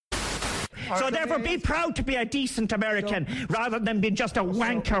So therefore be proud to be a decent American rather than being just a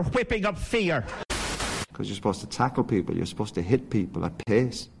wanker whipping up fear. Because you're supposed to tackle people, you're supposed to hit people at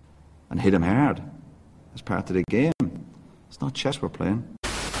pace and hit them hard. That's part of the game. It's not chess we're playing.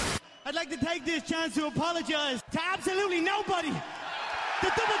 I'd like to take this chance to apologise to absolutely nobody. The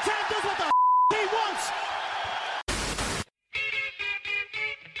double champ does what the he wants.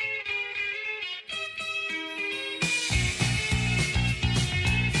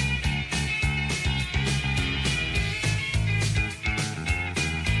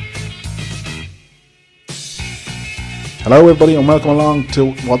 Hello everybody and welcome along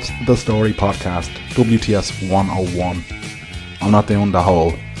to What's the Story podcast, WTS 101. I'm not doing the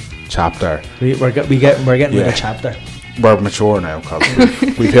whole chapter. We're getting rid of chapter. We're mature now because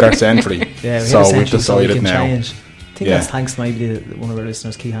we've hit our century. We've decided now. Change. I think that's thanks to maybe one of our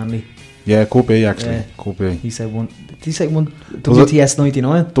listeners, Key Hanley. Yeah, could be actually. Could be. He said one. Did he say one? WTS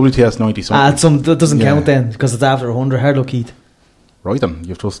 99. WTS 90 something. That doesn't count then because it's after 100. Hard luck, Keith. Right then,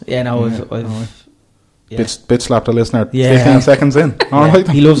 you've just. Yeah, no, I've bitch slapped the listener 15 seconds in. Alright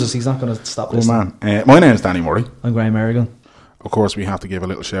then. He loves us, he's not going to stop listening. Man. My name is Danny Murray. I'm Graham Merrigan. Of course, we have to give a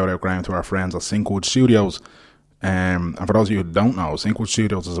little shout out, Graham, to our friends at Syncwood Studios. And for those of you who don't know, Syncwood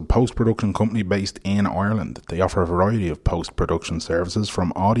Studios is a post-production company based in Ireland. They offer a variety of post-production services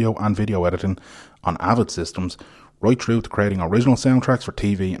from audio and video editing on Avid systems right through to creating original soundtracks for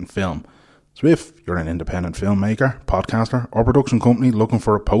TV and film. So if you're an independent filmmaker, podcaster or production company looking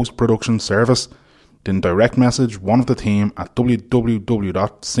for a post-production service, then direct message one of the team at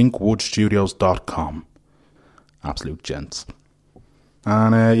www.syncwoodstudios.com. Absolute gents.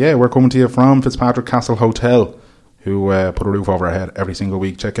 And we're coming to you from Fitzpatrick Castle Hotel, who put a roof over our head every single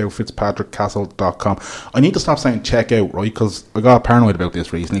week. Check out fitzpatrickcastle.com. I need to stop saying check out, right? Because I got paranoid about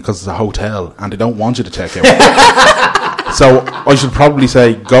this recently because it's a hotel and they don't want you to check out. So I should probably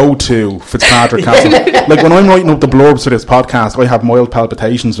say go to Fitzpatrick Castle. Like when I'm writing up the blurbs for this podcast, I have mild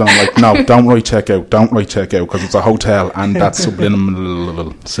palpitations and I'm like, no, don't write check out because it's a hotel and that's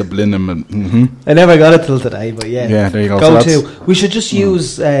subliminal. Mm-hmm. I never got it till today, but yeah. Yeah, there you go. We should just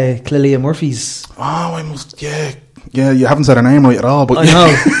use Clelia Murphy's. Oh, I must, yeah, you haven't said her name right at all. But I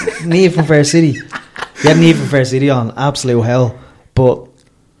know, Niamh from Fair City. You had Niamh from Fair City on, absolute hell. But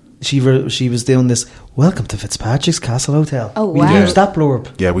she was doing this. Welcome to Fitzpatrick's Castle Hotel. Oh, wow. We use that blurb.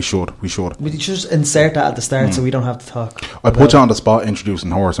 Yeah, we should. We just insert that at the start so we don't have to talk. I put you on the spot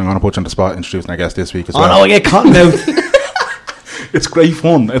introducing her, so I'm going to put you on the spot introducing our guest this week as well. Oh no, I get cotton out. It's great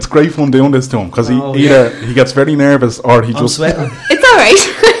fun. It's great fun doing this to him because either he gets very nervous or he just... sweating. It's alright.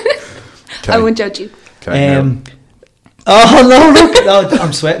 I won't judge you. Oh no, look. No,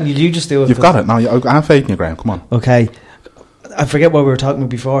 I'm sweating. You just do it. You've got it. No, I have faith in you, Graham. Come on. Okay. I forget what we were talking about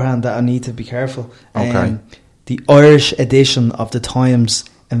beforehand that I need to be careful. Okay. The Irish edition of the Times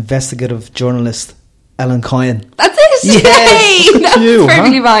investigative journalist Ellen Coyne. That's it. Yes. Yay! That's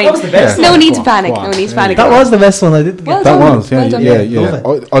perfectly fine. That was the best. No need to panic. No need to panic. That was the best one. I didn't get. Well that done. was. Well done. Yeah.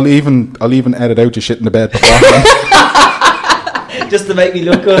 I'll even edit out your shit in the bed before. Just to make me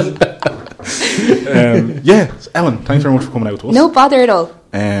look good. Ellen, thanks very much for coming out to us. No bother at all.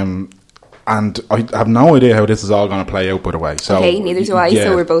 And I have no idea how this is all going to play out, by the way. So, okay, neither do I,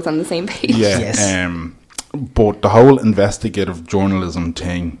 so we're both on the same page. Yeah. Yes. But the whole investigative journalism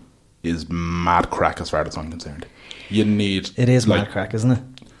thing is mad crack as far as I'm concerned. It is mad crack, isn't it?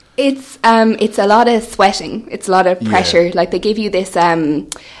 It's a lot of sweating. It's a lot of pressure. Yeah. Like they give you this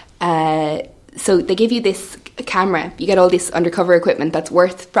camera. You get all this undercover equipment that's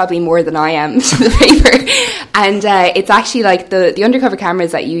worth probably more than I am to the paper. And it's actually like the undercover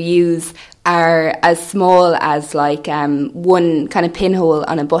cameras that you use are as small as like one kind of pinhole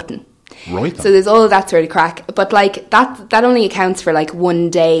on a button. Right. So there's all of that sort of crack. But like that only accounts for like one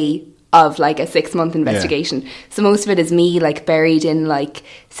day of like a 6-month investigation. So most of it is me like buried in like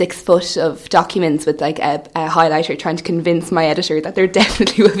 6 foot of documents with like a highlighter trying to convince my editor that there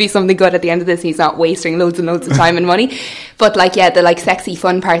definitely will be something good at the end of this and he's not wasting loads and loads of time and money. But like, yeah, the like sexy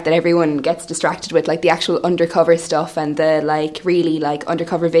fun part that everyone gets distracted with, like the actual undercover stuff and the like really like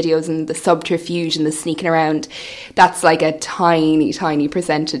undercover videos and the subterfuge and the sneaking around, that's like a tiny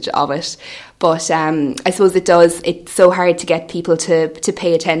percentage of it. But I suppose it's so hard to get people to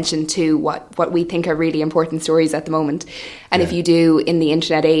pay attention to what we think are really important stories at the moment. And if you do, in the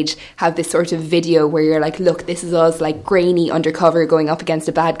internet age, have this sort of video where you're like, look, this is us like grainy undercover going up against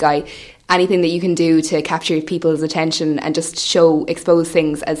a bad guy. Anything that you can do to capture people's attention and just expose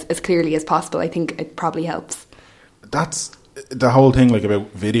things as clearly as possible, I think it probably helps. That's the whole thing, like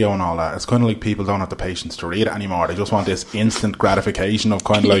about video and all that. It's kind of like people don't have the patience to read it anymore. They just want this instant gratification of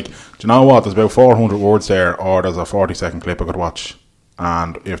kind of like, do you know what, there's about 400 words there, or there's a 40-second clip I could watch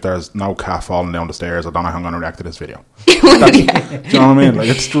and if there's no cat falling down the stairs, I don't know how I'm going to react to this video. Do you know what I mean? Like,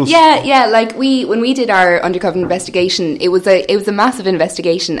 it's just... Yeah. Like when we did our undercover investigation, it was a massive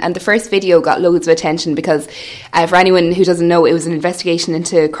investigation, and the first video got loads of attention because, for anyone who doesn't know, it was an investigation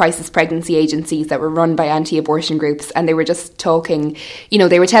into crisis pregnancy agencies that were run by anti-abortion groups, and they were just talking.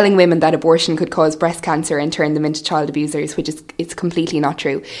 They were telling women that abortion could cause breast cancer and turn them into child abusers, which is it's completely not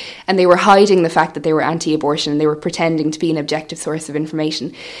true. And they were hiding the fact that they were anti-abortion. They were pretending to be an objective source of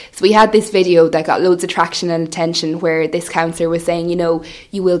information. So we had this video that got loads of traction and attention, where this counsellor was saying,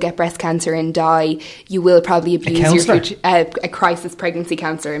 you will get breast cancer and die. You will probably abuse your future. A crisis pregnancy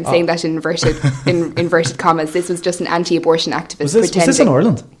counsellor. I'm saying that in inverted commas. This was just an anti-abortion activist. Was this in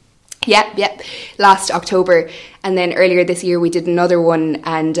Ireland? Yeah. Last October. And then earlier this year we did another one,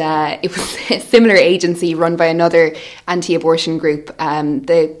 and it was a similar agency run by another anti-abortion group.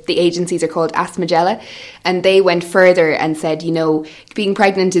 The agencies are called Asmagella, and they went further and said, being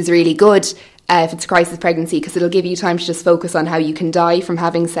pregnant is really good if it's a crisis pregnancy, because it'll give you time to just focus on how you can die from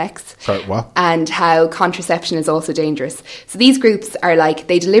having sex. Sorry, what? And how contraception is also dangerous. So these groups are like,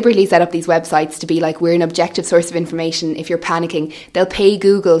 they deliberately set up these websites to be like, we're an objective source of information. If you're panicking, they'll pay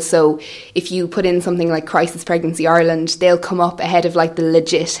Google. So if you put in something like Crisis Pregnancy Ireland, they'll come up ahead of like the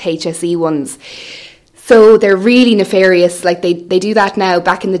legit HSE ones. So they're really nefarious. Like they do that now.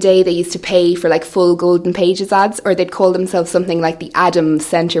 Back in the day, they used to pay for like full Golden Pages ads, or they'd call themselves something like the Adams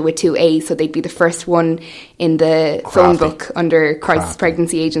Centre with 2 A's. So they'd be the first one in the phone book under crisis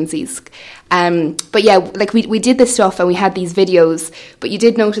pregnancy agencies. But yeah, like we did this stuff and we had these videos, but you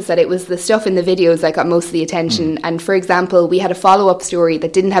did notice that it was the stuff in the videos that got most of the attention. And for example, we had a follow-up story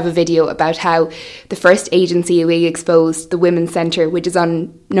that didn't have a video about how the first agency we exposed, the Women's Centre, which is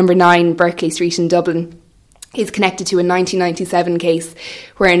on number 9 Berkeley Street in Dublin, is connected to a 1997 case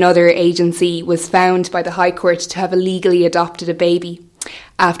where another agency was found by the High Court to have illegally adopted a baby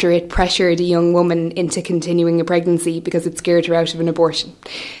after it pressured a young woman into continuing a pregnancy because it scared her out of an abortion.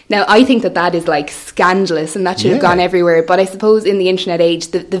 Now, I think that is like scandalous, and that should have gone everywhere. But I suppose in the internet age,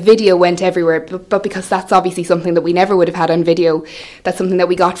 the video went everywhere. But because that's obviously something that we never would have had on video, that's something that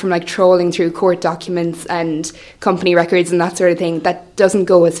we got from like trawling through court documents and company records and that sort of thing. That doesn't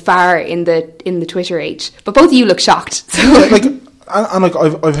go as far in the Twitter age. But both of you look shocked. So.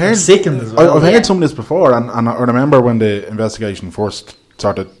 I've heard sickened as well. I've heard some of this before, and I remember when the investigation first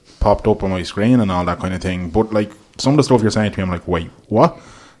sort of popped up on my screen and all that kind of thing. But like some of the stuff you're saying to me, I'm like, wait, what?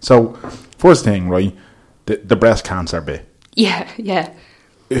 So first thing, right, the breast cancer bit. Yeah.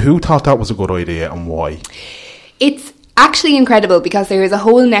 Who thought that was a good idea and why? It's actually incredible because there is a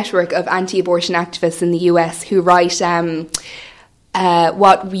whole network of anti-abortion activists in the US who write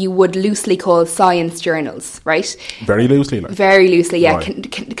what you would loosely call science journals, right? Very loosely, yeah.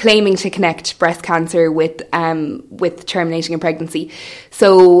 Right. Claiming to connect breast cancer with terminating a pregnancy.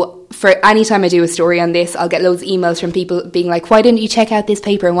 So for any time I do a story on this, I'll get loads of emails from people being like, why didn't you check out this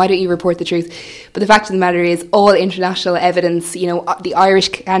paper and why don't you report the truth? But the fact of the matter is, all international evidence, the Irish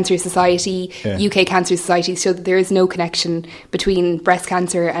Cancer Society, UK Cancer Society, show that there is no connection between breast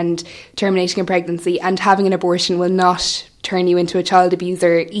cancer and terminating a pregnancy, and having an abortion will not turn you into a child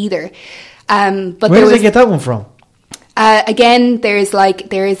abuser either. But where did they get that one from? Again, there is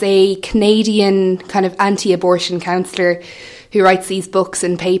a Canadian kind of anti-abortion counsellor who writes these books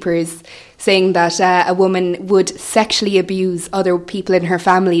and papers saying that a woman would sexually abuse other people in her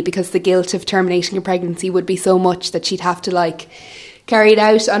family because the guilt of terminating a pregnancy would be so much that she'd have to carry it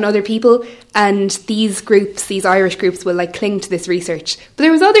out on other people. And these Irish groups will cling to this research. But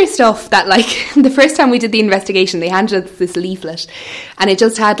there was other stuff that the first time we did the investigation, they handed us this leaflet and it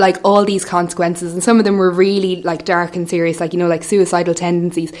just had all these consequences, and some of them were really dark and serious, suicidal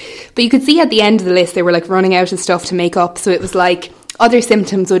tendencies. But you could see at the end of the list they were running out of stuff to make up. So it was other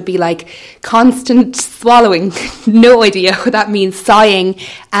symptoms would be constant swallowing, no idea what that means, sighing,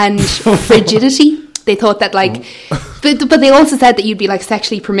 and frigidity. They thought that but they also said that you'd be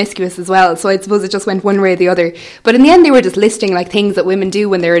sexually promiscuous as well. So I suppose it just went one way or the other. But in the end, they were just listing things that women do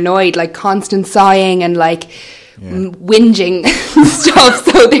when they're annoyed, constant sighing and whinging stuff.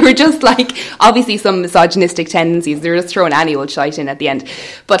 So they were just obviously some misogynistic tendencies. They were just throwing any old shite in at the end.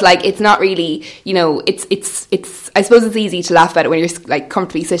 But it's not really, it's I suppose it's easy to laugh about it when you're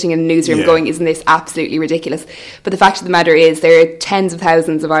comfortably sitting in a newsroom going, isn't this absolutely ridiculous? But the fact of the matter is there are tens of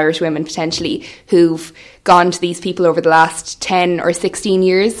thousands of Irish women potentially who've gone to these people over the last 10 or 16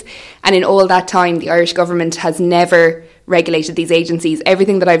 years. And in all that time, the Irish government has never regulated these agencies.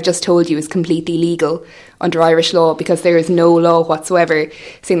 Everything that I've just told you is completely legal under Irish law, because there is no law whatsoever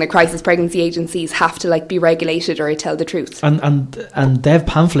saying that crisis pregnancy agencies have to be regulated or tell the truth. And they have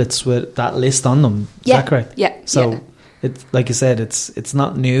pamphlets with that list on them. Is that correct? Yeah. So It's like you said, it's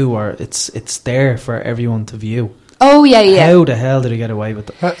not new, or it's there for everyone to view. Oh yeah. How the hell did he get away with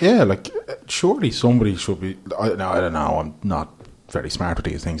it? Yeah, like surely somebody should be. I don't know. I'm not very smart with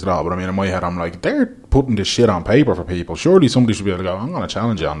these things at all, but I mean, in my head, I'm like, they're putting this shit on paper for people. Surely somebody should be able to go, I'm going to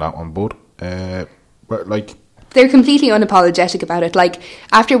challenge you on that one, but like. They're completely unapologetic about it. Like,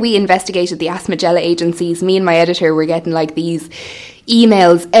 after we investigated the Asmagella agencies, me and my editor were getting like these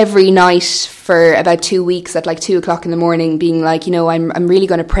emails every night for about 2 weeks at like 2 o'clock in the morning, being like, you know, I'm really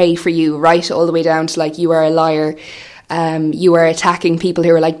going to pray for you, right all the way down to like, you are a liar. You are attacking people who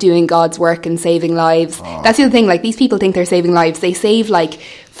are like doing God's work and saving lives. That's the other thing. Like, these people think they're saving lives. They save like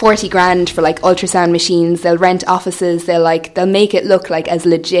 40 grand for like ultrasound machines. They'll rent offices. They'll make it look like as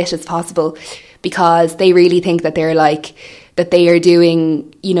legit as possible, because they really think that they're like, that they are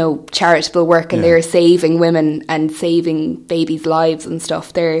doing, you know, charitable work, and they're saving women and saving babies' lives and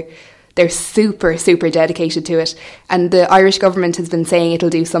stuff. They're super, super dedicated to it. And the Irish government has been saying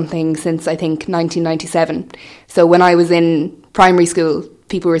it'll do something since, I think, 1997. So when I was in primary school,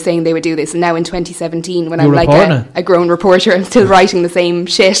 people were saying they would do this. And now in 2017, when I'm like a grown reporter, I'm still writing the same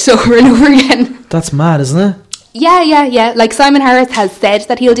shit over and over again. That's mad, isn't it? Yeah. Like, Simon Harris has said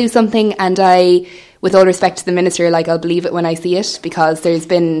that he'll do something, and I, with all respect to the minister, like, I'll believe it when I see it, because there's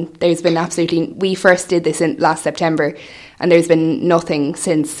been absolutely. We first did this in last September, and there's been nothing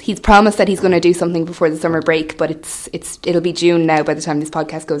since. He's promised that he's going to do something before the summer break, but it'll be June now by the time this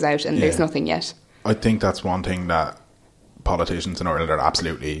podcast goes out, and there's nothing yet. I think that's one thing that politicians in Ireland are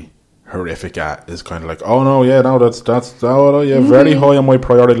absolutely horrific at, is kind of like, oh no, yeah, no, that's very high on my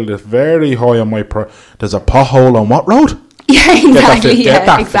priority list, very high on my there's a pothole on what road? Yeah, exactly. Get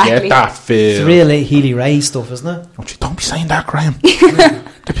that feel. It's real Healy Ray stuff, isn't it? Oh, don't be saying that, Graham.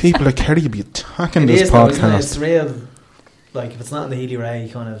 The people at Kerry be attacking this podcast. Though, it's real. Like, if it's not in the Healy Ray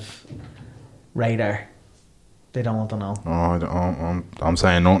kind of radar, they don't want to know. Oh, I'm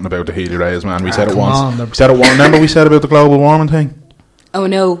saying nothing about the Healy Rays, man. We said it once. Remember we said about the global warming thing? Oh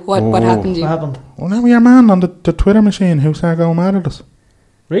no, what happened to you? What happened? Well, now we are man on the Twitter machine who started going mad at us.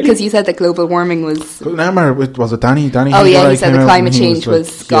 Really? Because you said that global warming was... Remember, was it Danny? Oh yeah, he said that climate change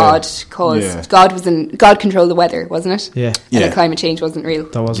was God caused. Yeah. God controlled the weather, wasn't it? Yeah. And that climate change wasn't real.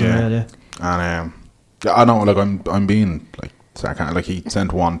 That wasn't real, yeah. And I know, like, I'm being like sarcastic. Like, he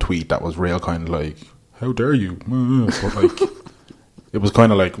sent one tweet that was real kind of like, how dare you? But like, it was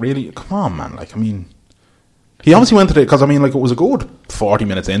kind of like, really, come on, man. Like, I mean, he obviously went to it because, I mean, like, it was a good 40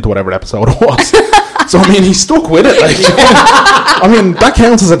 minutes into whatever episode it was. So, I mean, he stuck with it. Like, I mean, that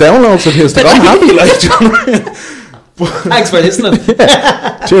counts as a download of his. I'm happy, like. Thanks for listening.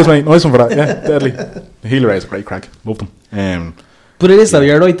 Yeah. Cheers, mate. Nice one for that. Yeah, deadly. The Healy Rays, great crack. Loved them. But it is, though,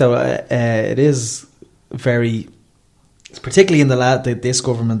 you're right, though. It is very, particularly in this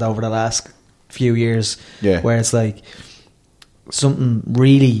government over the last few years, where it's like something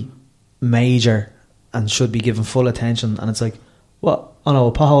really major and should be given full attention, and it's like, what? Oh no,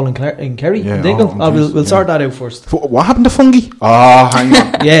 a pothole in Kerry? Yeah, we'll sort that out first. What happened to fungi? Oh, hang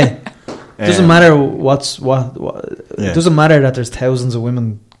on. Yeah. It doesn't matter it doesn't matter that there's thousands of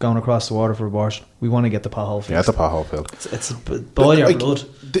women going across the water for abortion. We want to get the pothole filled. Yeah, the pothole filled. It's boil your blood.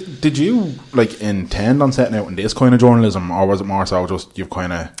 Did you like intend on setting out in this kind of journalism, or was it more so just you've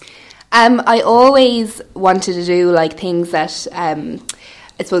kind of... I always wanted to do like things that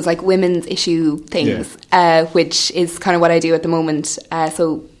I suppose like women's issue things, which is kind of what I do at the moment.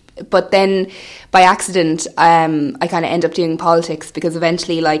 But then by accident, I kind of end up doing politics, because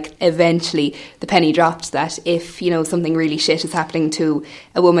eventually the penny dropped that if, you know, something really shit is happening to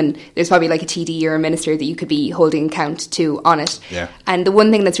a woman, there's probably like a TD or a minister that you could be holding account to on it. Yeah. And the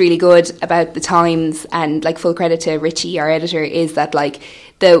one thing that's really good about the Times, and like full credit to Richie, our editor, is that like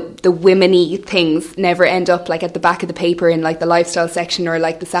the women-y things never end up like at the back of the paper in like the lifestyle section or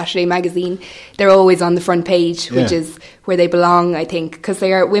like the Saturday magazine. They're always on the front page, which is where they belong, I think, because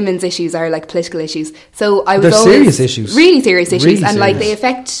women's issues are like political issues. So I was They're always serious issues, really serious issues, really and like serious. they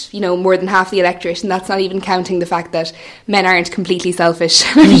affect, you know, more than half the electorate, and that's not even counting the fact that men aren't completely selfish.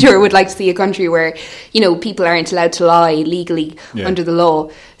 I'm sure would like to see a country where, you know, people aren't allowed to lie legally under the law.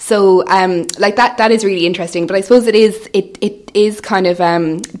 So like that is really interesting, but I suppose it is kind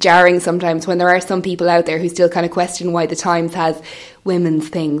of jarring sometimes when there are some people out there who still kind of question why the Times has women's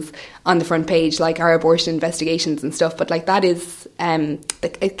things on the front page, like our abortion investigations and stuff. But like that is a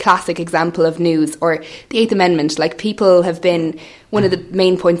classic example of news. Or the Eighth Amendment, like people have been, one of the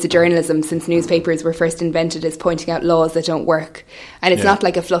main points of journalism since newspapers were first invented is pointing out laws that don't work. And it's not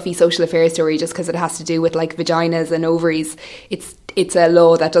like a fluffy social affairs story just because it has to do with like vaginas and ovaries. It's a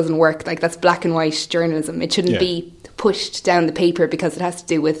law that doesn't work. Like that's black and white journalism. It shouldn't be pushed down the paper because it has to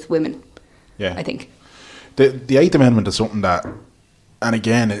do with women. Yeah, I think. the Eighth Amendment is something that, and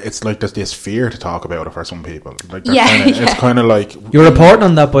again, it's like there's this fear to talk about it for some people. Like it's kind of like your reporting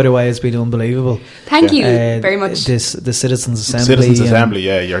on that, by the way, has been unbelievable. Thank you very much. The Citizens Assembly.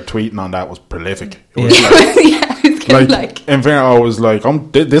 Your tweeting on that was prolific. It was like in fair, I was like,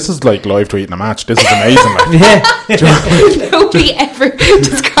 this is like live tweeting a match. This is amazing. Like, nobody ever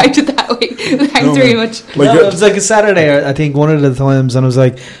described it that way. Thanks very much. It was like a Saturday, I think, one of the times, and I was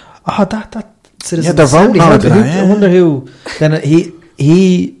like, oh, that Citizens Assembly. I wonder who. Then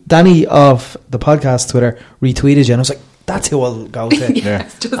Danny of the podcast Twitter retweeted you, and I was like, that's who I'll go to.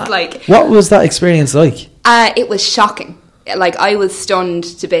 It's just like, what was that experience like? It was shocking. Like, I was stunned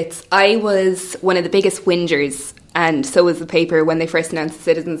to bits. I was one of the biggest whingers, and so was the paper when they first announced the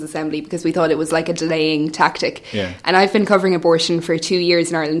Citizens Assembly, because we thought it was like a delaying tactic. And I've been covering abortion for 2 years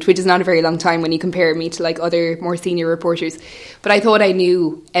in Ireland, which is not a very long time when you compare me to like other more senior reporters, but I thought I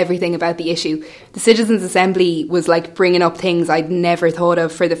knew everything about the issue. The Citizens Assembly was like bringing up things I'd never thought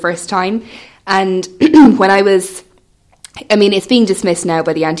of for the first time. And when it's being dismissed now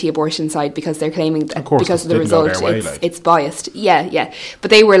by the anti-abortion side because they're claiming that because of the result it's biased. Yeah.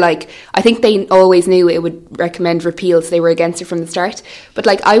 But they were like, I think they always knew it would recommend repeal, so they were against it from the start. But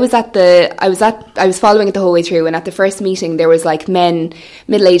like, I was following it the whole way through, and at the first meeting there was like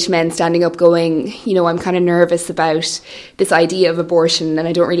middle-aged men standing up going, I'm kind of nervous about this idea of abortion and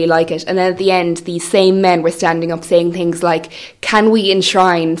I don't really like it. And then at the end, these same men were standing up saying things like, can we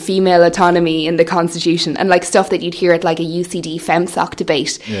enshrine female autonomy in the Constitution? And like stuff that you'd hear at like a UCD FemSoc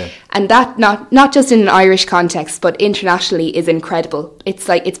debate. And that not just in an Irish context but internationally is incredible. It's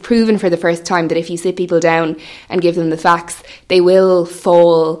like, it's proven for the first time that if you sit people down and give them the facts, they will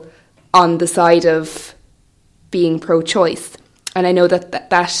fall on the side of being pro-choice. And I know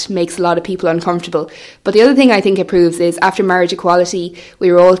that makes a lot of people uncomfortable. But the other thing I think it proves is, after marriage equality, we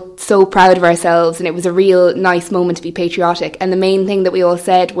were all so proud of ourselves, and it was a real nice moment to be patriotic. And the main thing that we all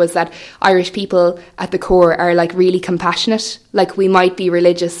said was that Irish people at the core are like really compassionate. Like, we might be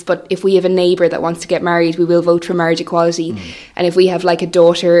religious, but if we have a neighbour that wants to get married, we will vote for marriage equality. And if we have like a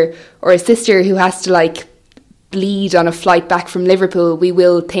daughter or a sister who has to like bleed on a flight back from Liverpool, we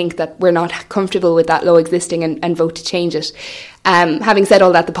will think that we're not comfortable with that law existing and vote to change it. Having said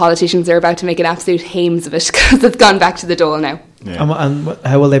all that, the politicians are about to make an absolute hames of it because it's gone back to the Dáil now. And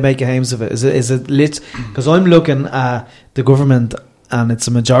how will they make a hames of it? Is it lit? Because I'm looking at the government and it's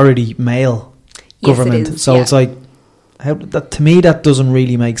a majority male government. It is, so it's like, to me that doesn't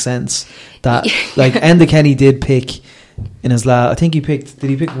really make sense. That like Enda Kenny did pick in his did he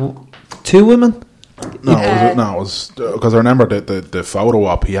pick 2 women? No, it was because I remember the photo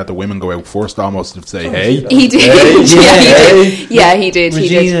op. He had the women go out first, almost to say, "Hey." He did. He did.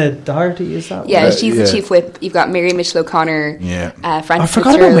 Regina Doherty, is that? Yeah, she's the chief whip. You've got Mary Mitchell O'Connor. Frances I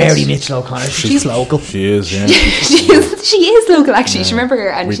forgot about Mary Mitchell O'Connor. She's local. She is. Yeah. she is local. Actually, you remember her?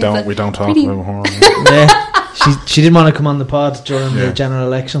 And we don't talk about her. She didn't want to come on the pod during the general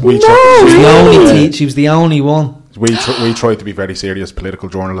election. She was the only one. We tried to be very serious political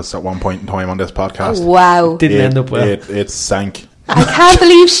journalists at one point in time on this podcast. Wow. Didn't end up well. It sank. I can't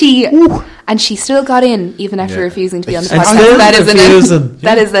believe she still got in even after refusing to be on the podcast.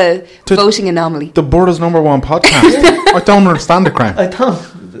 That is a voting anomaly. The Burda's #1 podcast. I don't understand the crime. I don't.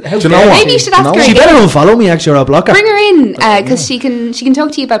 Maybe you should ask her. She better unfollow me, actually, or I'll block her. Bring her in, because she can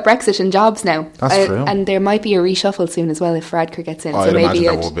talk to you about Brexit and jobs now. That's true. And there might be a reshuffle soon as well if Radker gets in. So maybe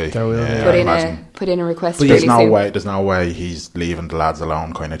there will be. Put in a request. But there's no way he's leaving the lads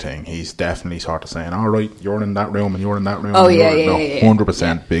alone, kind of thing. He's definitely sort of saying, "All right, you're in that room and you're in that room." Oh yeah,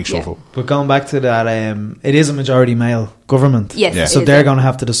 100% big shuffle. But going back to that, it is a majority male government. Yes, so they're going to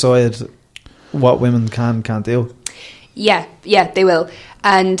have to decide what women can't do. Yeah, they will.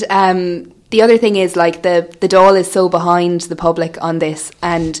 And the other thing is, like, the Dáil is so behind the public on this,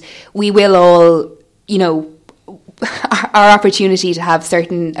 and we will all, our opportunity to have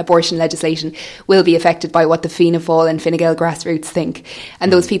certain abortion legislation will be affected by what the Fianna Fáil and Fine Gael grassroots think,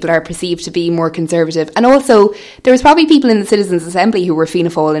 and those people are perceived to be more conservative. And also, there was probably people in the Citizens Assembly who were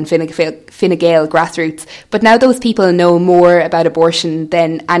Fianna Fáil and Fine Gael grassroots, but now those people know more about abortion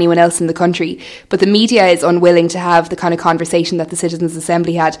than anyone else in the country. But the media is unwilling to have the kind of conversation that the Citizens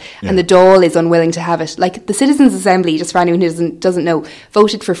Assembly had, and the Dáil is unwilling to have it. Like, the Citizens Assembly, just for anyone who doesn't know,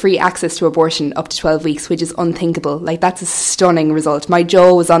 voted for free access to abortion up to 12 weeks, which is unthinkable. Like, that's a stunning result. My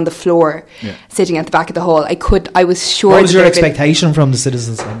jaw was on the floor sitting at the back of the hall. I was sure. What was your expectation from the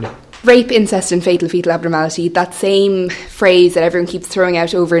Citizens Assembly? Rape, incest and fatal fetal abnormality, that same phrase that everyone keeps throwing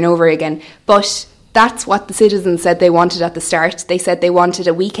out over and over again. But That's what the citizens said they wanted at the start. They said they wanted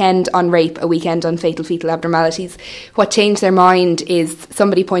a weekend on rape, a weekend on fatal fetal abnormalities. What changed their mind is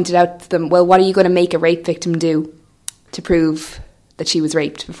somebody pointed out to them, well, what are you going to make a rape victim do to prove that she was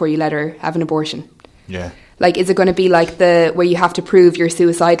raped before you let her have an abortion? Yeah. Like, is it going to be like where you have to prove you're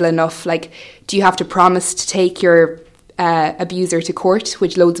suicidal enough? Like, do you have to promise to take your abuser to court,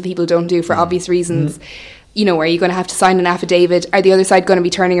 which loads of people don't do for obvious reasons? You know, are you going to have to sign an affidavit? Are the other side going to be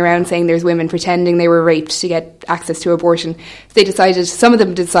turning around saying there's women pretending they were raped to get access to abortion? Some of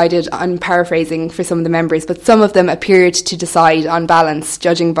them decided, I'm paraphrasing for some of the members, but some of them appeared to decide on balance,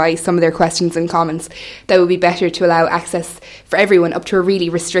 judging by some of their questions and comments, that it would be better to allow access for everyone up to a really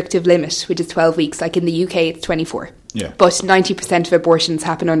restrictive limit, which is 12 weeks. Like in the UK, it's 24. Yeah. But 90% of abortions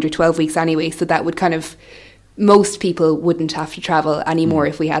happen under 12 weeks anyway, so that would kind of... Most people wouldn't have to travel anymore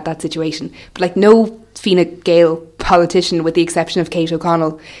if we had that situation. But like no Fine Gael politician, with the exception of Kate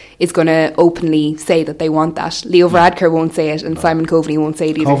O'Connell, is going to openly say that they want that. Leo Varadkar won't say it, and Simon Coveney won't say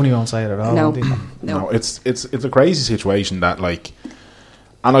it either. Coveney won't say it at all. No. It's a crazy situation that, like,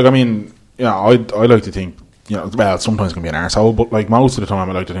 and like, I mean, yeah, I like to think, you know, well, sometimes it can be an arsehole, but like most of the time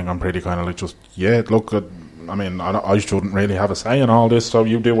I like to think I'm pretty kind of like just, yeah, look, I mean, I shouldn't really have a say in all this, so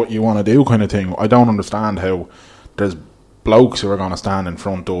you do what you want to do kind of thing. I don't understand how there's blokes who are going to stand in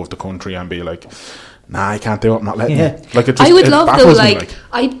front of the country and be like, nah, I can't do it, I'm not letting you. Like, it just, I would love though, me,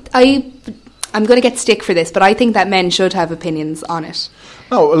 I'm going to get stick for this, but I think that men should have opinions on it.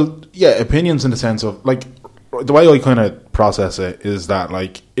 No, well, yeah, opinions in the sense of, like, the way I kind of process it is that,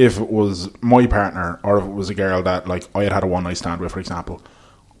 like, if it was my partner or if it was a girl that, like, I had a one night stand with, for example,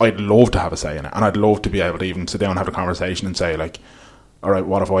 I'd love to have a say in it, and I'd love to be able to even sit down and have a conversation and say, like, all right,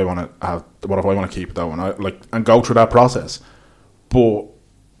 what if I want to keep it though, and go through that process. But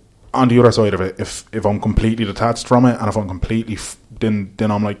on the other side of it, if I'm completely detached from it, and if I'm completely then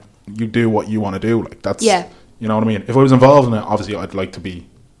I'm like, you do what you want to do, like, that's, you know what I mean. If I was involved in it, obviously I'd like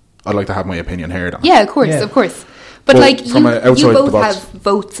to have my opinion heard on it. Yeah, of course. But like, you both have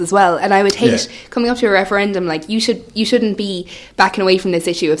votes as well, and I would hate coming up to a referendum. Like, you shouldn't be backing away from this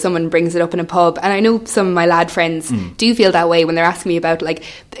issue if someone brings it up in a pub. And I know some of my lad friends do feel that way when they're asking me about, like,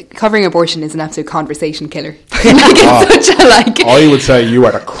 covering abortion is an absolute conversation killer. I would say you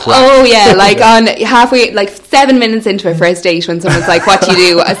are the crap. Oh yeah, like on halfway, like 7 minutes into a first date, when someone's like, "What do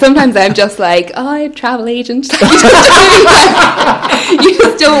you do?" Sometimes I'm just like, "Oh, I'm a travel agent." You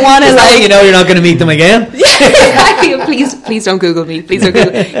just don't want to, like, you know, you're not going to meet them again. Please don't Google me. Please don't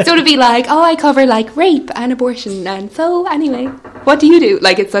Google me. So to be like, oh, I cover like rape and abortion, and so anyway, what do you do?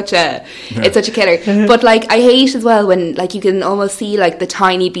 Like, it's such a killer. But like, I hate as well when, like, you can almost see like the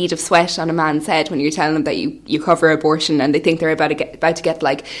tiny bead of sweat on a man's head when you're telling them that you cover abortion, and they think they're about to get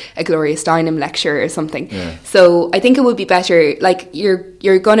like a Gloria Steinem lecture or something. Yeah. So I think it would be better, like,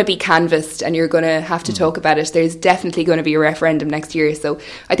 you're going to be canvassed and you're going to have to talk about it. There's definitely going to be a referendum next year, so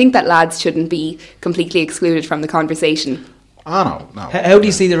I think that lads shouldn't be completely excluded from the conversation. Oh, no. How do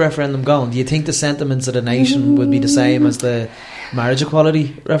you see the referendum going? Do you think the sentiments of the nation would be the same as the marriage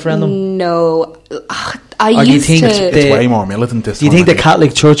equality referendum? No. It's way more militant this time. Do you think the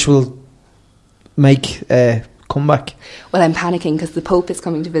Catholic Church will make a comeback? Well, I'm panicking because the Pope is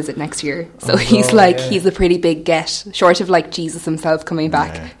coming to visit next year, so he's a pretty big get, short of like Jesus himself coming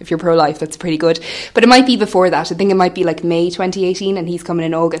back. Yeah. If you're pro-life, that's pretty good, but it might be before that. I think it might be like May 2018, and he's coming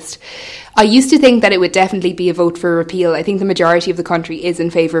in August. I used to think that it would definitely be a vote for repeal. I think the majority of the country is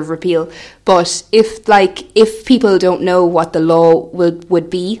in favour of repeal, but if people don't know what the law would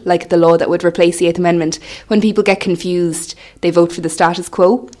be, like the law that would replace the 8th Amendment, when people get confused, they vote for the status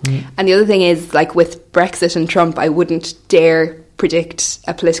quo. And the other thing is, like with Brexit and Trump, I wouldn't dare predict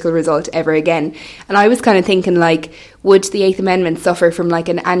a political result ever again. And I was kind of thinking, like, would the 8th Amendment suffer from like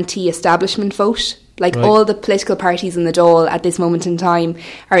an anti-establishment vote? Like, all the political parties in the Dáil at this moment in time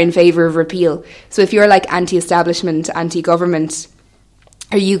are in favour of repeal. So if you're like anti-establishment, anti-government,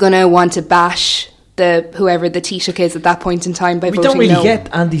 are you going to want to bash whoever the Taoiseach is at that point in time by voting no? We don't really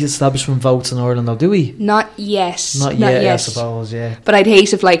get anti-establishment votes in Ireland, though, do we? Not yet. Not yet, I suppose, yeah. But I'd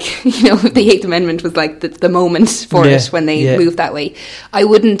hate if, like, you know, the 8th Amendment was like the moment for it when they moved that way. I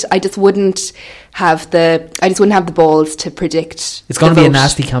just wouldn't have the balls to predict. It's going to be a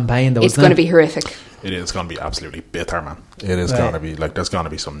nasty campaign, though. It's going to be horrific. It is going to be absolutely bitter, man. It is going to be, like, there's going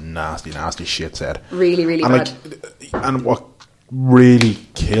to be some nasty shit said. Really, really bad. And what really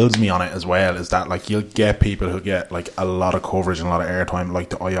kills me on it as well is that, like, you'll get people who get like a lot of coverage and a lot of airtime, like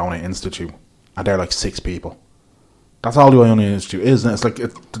the Iona Institute, and they're like 6 people. That's all the Iona Institute is, and it's like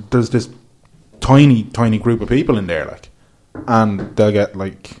there's this tiny group of people in there, like, and they'll get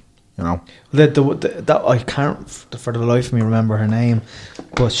like, you You know, that I can't for the life of me remember her name,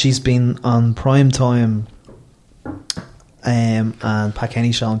 but she's been on prime time, and Pat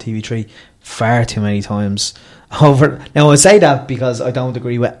Kenny show on TV3 far too many times. Now I say that because I don't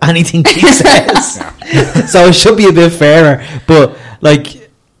agree with anything she says, so it should be a bit fairer. But like,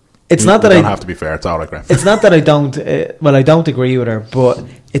 it's not that I don't have to be fair. It's all right, Graham. It's not that I don't. I don't agree with her, but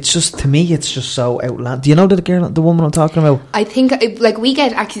it's just, to me, it's just so outlandish. Do you know the woman I'm talking about? I think like we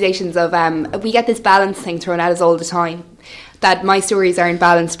get accusations of we get this balance thing thrown at us all the time. That my stories aren't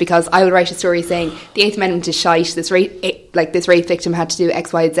balanced because I will write a story saying the Eighth Amendment is shite. This rape victim had to do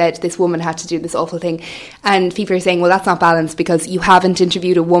X, Y, Z. This woman had to do this awful thing, and people are saying, well, that's not balanced because you haven't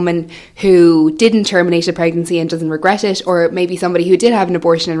interviewed a woman who didn't terminate a pregnancy and doesn't regret it, or maybe somebody who did have an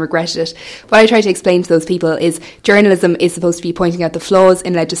abortion and regretted it. What I try to explain to those people is journalism is supposed to be pointing out the flaws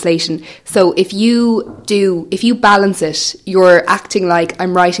in legislation. So if you balance it, you're acting like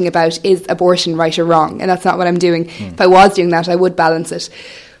I'm writing about is abortion right or wrong, and that's not what I'm doing. If I was doing that, I would balance it.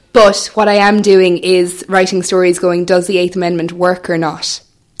 But what I am doing is writing stories going, does the Eighth Amendment work or not?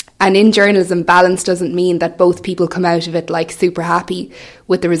 And in journalism, balance doesn't mean that both people come out of it like super happy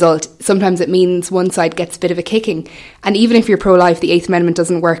with the result. Sometimes it means one side gets a bit of a kicking. And even if you're pro-life, the Eighth Amendment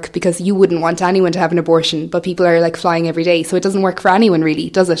doesn't work because you wouldn't want anyone to have an abortion, but people are like flying every day. So it doesn't work for anyone really,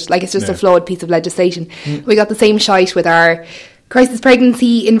 does it? Like, it's just a flawed piece of legislation. We got the same shite with our crisis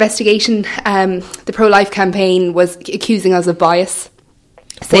pregnancy investigation. The pro-life campaign was accusing us of bias.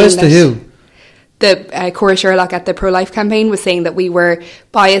 Bias to who? The Cora Sherlock at the pro-life campaign was saying that we were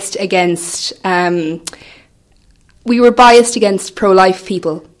biased against pro-life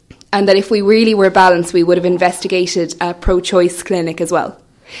people, and that if we really were balanced, we would have investigated a pro-choice clinic as well.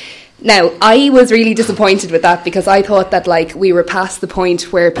 Now, I was really disappointed with that because I thought that like we were past the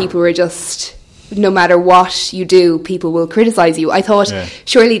point where people were just, no matter what you do, people will criticise you. I thought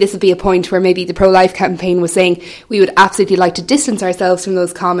surely this would be a point where maybe the pro-life campaign was saying we would absolutely like to distance ourselves from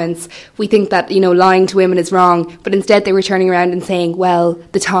those comments. We think that, lying to women is wrong. But instead they were turning around and saying, well,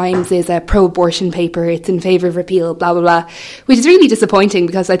 the Times is a pro-abortion paper, it's in favour of repeal, blah, blah, blah. Which is really disappointing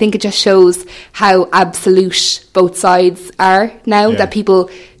because I think it just shows how absolute both sides are now, that people...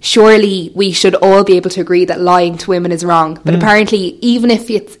 Surely we should all be able to agree that lying to women is wrong. But apparently, even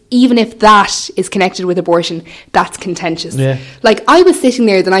if that is connected with abortion, that's contentious. Yeah. Like, I was sitting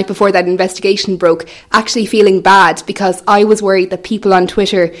there the night before that investigation broke, actually feeling bad because I was worried that people on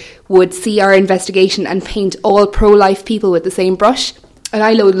Twitter would see our investigation and paint all pro-life people with the same brush. And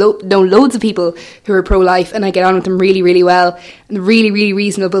I know loads of people who are pro-life, and I get on with them really, really well, and really, really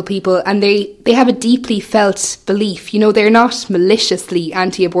reasonable people, and they have a deeply felt belief. They're not maliciously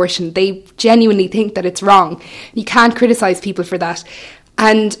anti-abortion. They genuinely think that it's wrong. You can't criticise people for that.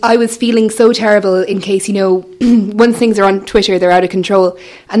 And I was feeling so terrible in case, once things are on Twitter, they're out of control.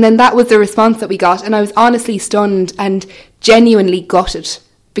 And then that was the response that we got, and I was honestly stunned and genuinely gutted.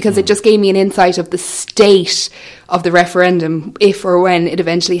 Because it just gave me an insight of the state of the referendum, if or when it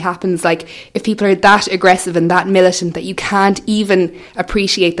eventually happens. Like, if people are that aggressive and that militant that you can't even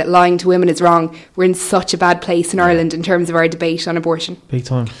appreciate that lying to women is wrong, we're in such a bad place in Ireland in terms of our debate on abortion. Big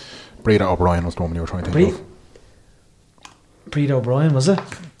time. Breda O'Brien was the woman you were trying to think of. Breda O'Brien, was it?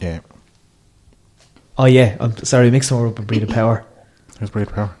 Yeah. Oh, yeah. I'm sorry, mixing her up with Breda Power. Who's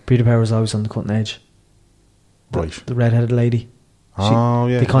Breda Power? Breda Power was always on the cutting edge. Right. The red-headed lady.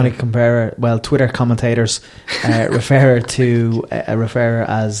 They kind of compare her. Well, Twitter commentators refer her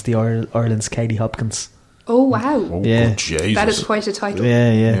as the Ireland's Katie Hopkins. Oh wow! Yeah, Jesus. That is quite a title.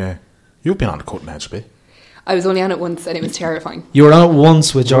 Yeah. You've been on the cutting edge, babe. I was only on it once, and it was terrifying. You were on it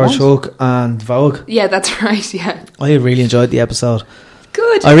once with George Hook and Vogue. Yeah, that's right. Yeah, I really enjoyed the episode.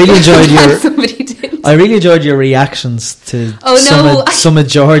 Good. I really enjoyed your. Somebody did. I really enjoyed your reactions to some of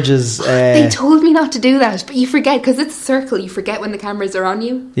George's. They told me not to do that, but you forget because it's a circle. You forget when the cameras are on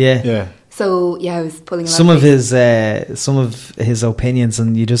you. Yeah. So I was pulling some of his opinions,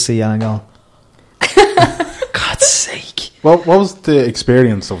 and you just see Alan going, God's sake. Well, what was the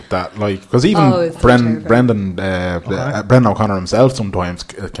experience of that like? Because even Brendan O'Connor himself sometimes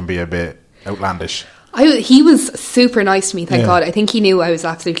can be a bit outlandish. He was super nice to me, thank God. I think he knew I was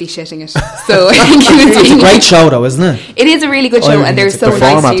absolutely shitting it. So I think he was It's a great show though, isn't it? It is a really good show, and they're so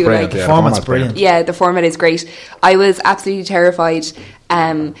nice to you. The format's brilliant. Yeah, the format is great. I was absolutely terrified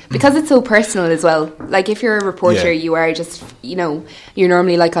because it's so personal as well. Like, if you're a reporter, you are just, you're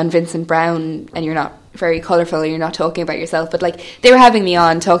normally like on Vincent Brown, and you're not very colourful, you're not talking about yourself, but like they were having me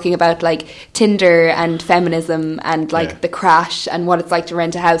on talking about like Tinder and feminism and like the crash and what it's like to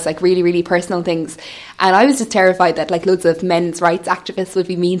rent a house, like really, really personal things. And I was just terrified that like loads of men's rights activists would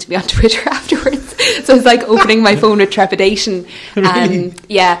be mean to me on Twitter afterwards. So I was like opening my phone with trepidation. Really? And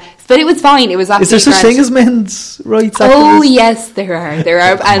But it was fine. It was Is absolutely there such grand. thing as men's rights activists? Oh yes, there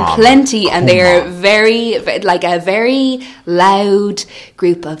are, and plenty, and they are very, like a very loud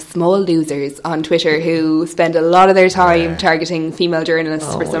group of small losers on Twitter who spend a lot of their time targeting female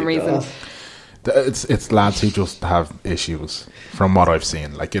journalists for some reason. It's lads who just have issues, from what I've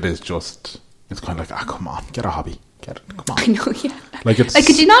seen. Like, it is just, it's kind of like, come on, get a hobby, come on. I know, yeah. Like, it's Like,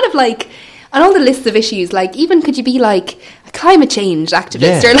 could you not have like on all the lists of issues, like even could you be like a climate change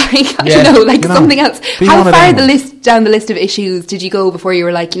activist or like I don't know, like something else? How far down the list of issues did you go before you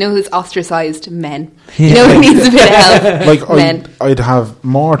were like, you know who's ostracised? Men. You know who needs a bit of help? Like, men. I'd have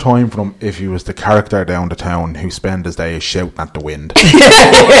more time for him if he was the character down the town who spend his days shouting at the wind. You know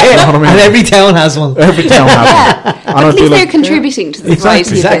what I mean? And every town has one. Every town has one. But at least they're contributing to the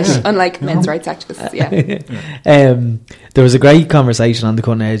society, Exactly. unlike men's rights activists. Yeah. There was a great conversation on the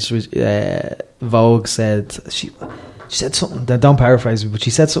Cutting Edge, which Vogue said, she said something, don't paraphrase me, but she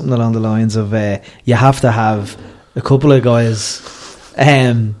said something along the lines of you have to have a couple of guys.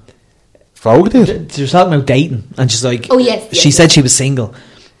 Vogue did. She was talking about dating, and she's like, oh yes, she said she was single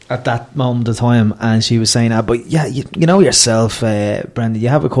at that moment of time, and she was saying that, but yeah, you know yourself, Brendan, you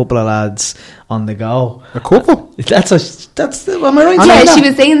have a couple of lads on the go. A couple? That's am I right? Yeah, she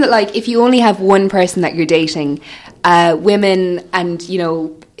was saying that like if you only have one person that you're dating, women, and you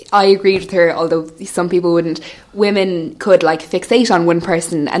know, I agreed with her, although some people wouldn't. Women could like fixate on one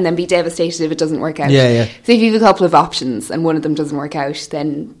person and then be devastated if it doesn't work out. Yeah. So if you have a couple of options and one of them doesn't work out,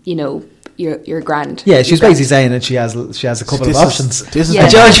 then you know you're grand. Yeah, she's basically saying that she has a couple of options. Yeah.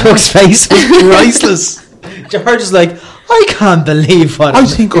 And George Hook's face was priceless. George is like, I can't believe what I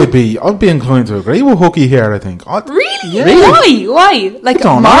think I'd be inclined to agree with Hooky here. I think. Really? Yeah. Really? Why? Like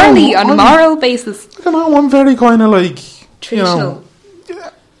don't morally, know. on a moral basis. I don't know. I'm very kind of like Traditional. You know,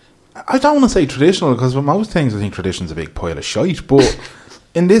 I don't want to say traditional because with most things I think tradition's a big pile of shite. But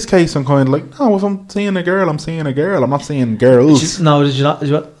in this case, I'm kind of like, no. If I'm seeing a girl, I'm seeing a girl. I'm not seeing girls. No, did you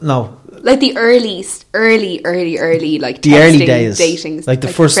not? No. Like the early, like The early texting, days, dating, like the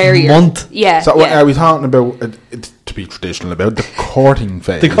first very month. Yeah. So yeah. are we talking about to be traditional about the courting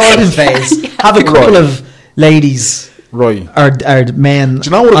phase? The courting phase. Have a couple of ladies, right? Or men Do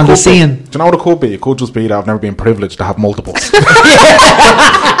you know what on it the could scene. be? Do you know what it could be? It could just be that I've never been privileged to have multiples.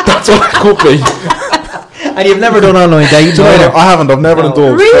 That's what it could be. And you've never done online dating either. I haven't. I've never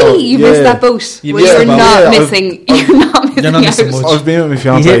done. Really? You missed that boat. You Well, missed you're that boat. not Yeah, missing. You're not missing much. out. I've been with my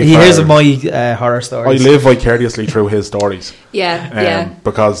fiance. He hears of my horror I stories. live vicariously through his stories. Yeah.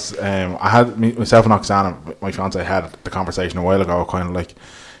 Because I had myself and Oksana, my fiance, had the conversation a while ago, kind of like,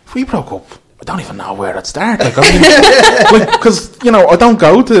 if we broke up, I don't even know where to start. Like, I mean, because you know, I don't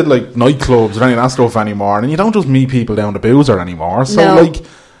go to like nightclubs or any of that stuff anymore, and you don't just meet people down the boozer anymore. So No. like.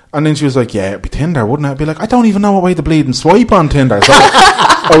 And then she was like, yeah, it'd be Tinder, wouldn't it? I'd be like, I don't even know what way to bleed and swipe on Tinder. So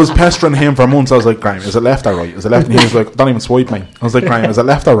I was pestering him for months. I was like, Graham, is it left or right? Is it left? And he was like, don't even swipe me. I was like, Graham, is it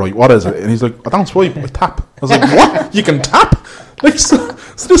left or right? What is it? And he's like, I don't swipe, I tap. I was like, what? You can tap? Like, so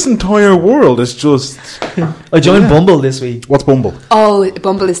this entire world is just... I joined Bumble this week. What's Bumble? Oh,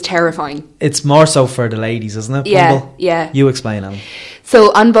 Bumble is terrifying. It's more so for the ladies, isn't it? Yeah, Bumble? yeah. You explain, Alan.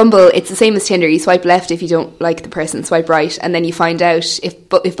 So on Bumble, it's the same as Tinder. You swipe left if you don't like the person, swipe right, and then you find out if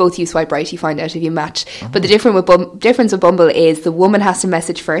both you swipe right, you find out if you match. But the difference with Bumble is the woman has to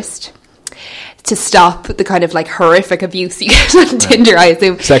message first to stop the kind of like horrific abuse you get on Tinder, I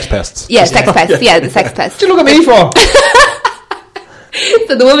assume. Sex pests. Yeah, sex pests. Yeah, the sex pests. What do you look at me for?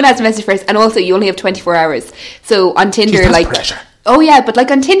 So the woman has to message first, and also you only have 24 hours. So on Tinder, Jeez, that's like, pressure. oh yeah, but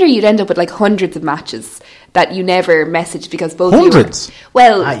like on Tinder, you'd end up with like hundreds of matches that you never message because both Hundreds? of you.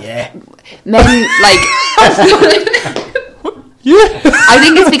 Well, Yeah. men like. Yeah. I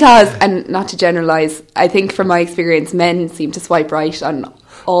think it's because, and not to generalise, I think from my experience, men seem to swipe right on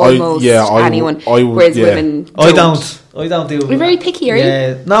almost anyone, whereas women don't. I don't do. You're very picky, are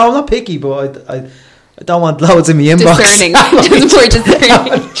you? No, I'm not picky, but I don't want loads in my inbox. Discerning. Just more discerning.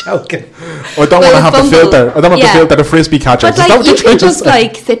 I'm joking. I don't want to have Bumble, the filter. I don't have yeah. the filter, the frisbee catcher. But like, you can just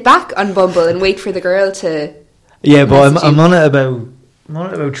like sit back on Bumble and wait for the girl to. Yeah, but message I'm you. on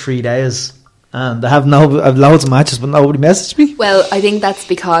it about 3 days, and I have loads of matches, but nobody messaged me. Well, I think that's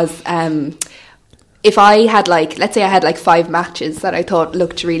because if I had like, let's say I had like 5 matches that I thought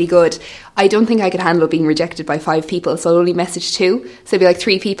looked really good, I don't think I could handle being rejected by 5 people, so I'll only message 2. So it'd be like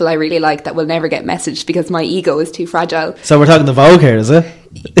 3 people I really like that will never get messaged because my ego is too fragile. So we're talking the Vogue here, is it?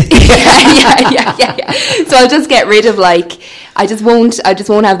 yeah. So I'll just get rid of like, I just won't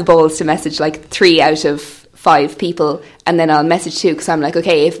have the balls to message like 3 out of 5 people, and then I'll message 2 because I'm like,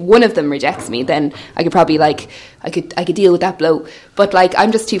 okay, if one of them rejects me, then I could probably like I could deal with that blow. But like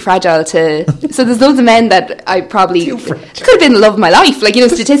I'm just too fragile to. So there's loads of men that I probably could have been the love of my life, like, you know,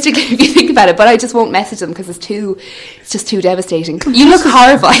 statistically if you think about it. But I just won't message them because it's just too devastating. You look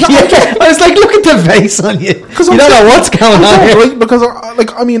horrified. I was like, look at the face on you. Because you don't know what's going on here. Right? Because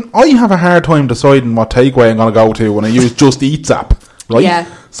like I mean, I have a hard time deciding what takeaway I'm going to go to when I use Just Eat's app. Right? Yeah.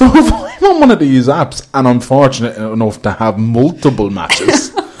 So if I'm on one of these apps and I'm fortunate enough to have multiple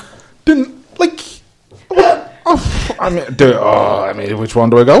matches, then like, I mean, which one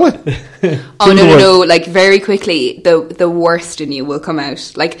do I go with? Oh no! Like very quickly, the worst in you will come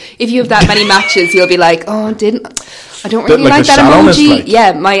out. Like if you have that many matches, you'll be like, oh, I don't really like that emoji. Like.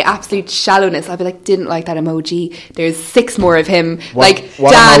 Yeah, my absolute shallowness. I'll be like, didn't like that emoji. There's 6 more of him. What Dan,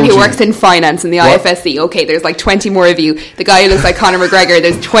 emoji? Who works in finance in the IFSC. Okay, there's like 20 more of you. The guy who looks like Conor McGregor,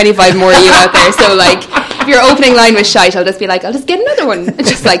 there's 25 more of you out there. So like, if your opening line was shite, I'll just be like, I'll just get another one. And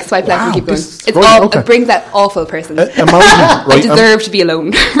just like swipe left and keep going. It brings that awful person. Emoji, right, I deserve to be alone.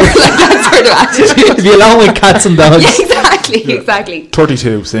 Like that sort of attitude. To be alone with cats and dogs. Yeah, exactly.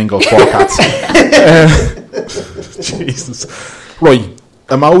 32 single, 4 cats. Jesus. Right.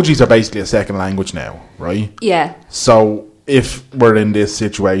 Emojis are basically a second language now, right? Yeah. So if we're in this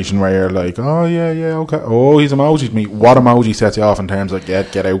situation where you're like, oh yeah, okay, oh, he's emojied me, what emoji sets you off in terms of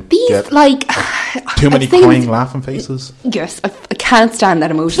get out? These like too many crying, laughing faces. Yes, I can't stand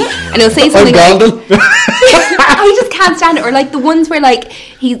that emoji. And it'll say something like, I just can't stand it. Or like the ones where like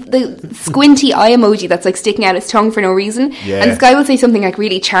the squinty eye emoji that's like sticking out his tongue for no reason. Yeah. And this guy will say something like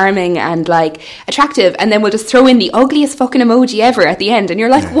really charming and like attractive, and then we'll just throw in the ugliest fucking emoji ever at the end, and you're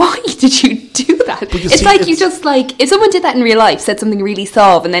like, why did you do that? It's like you just like, if someone did that in real life, said something really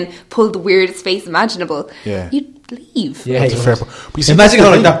suave and then pulled the weirdest face imaginable, you'd leave. Yeah, that's a fair point. But you see, imagine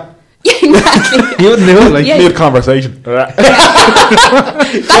going like that. Yeah, exactly. You wouldn't do it, like mid-conversation. That's the way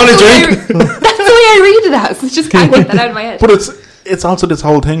I read it as. It's just can't get that out of my head. But it's also this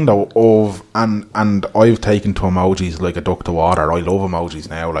whole thing though of and I've taken to emojis like a duck to water. I love emojis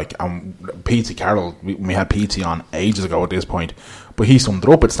now. Like Petey Carroll, we had Petey on ages ago at this point, but he summed it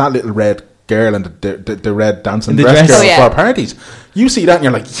up. It's that little red girl and the red dancing dress girl for our parties. You see that and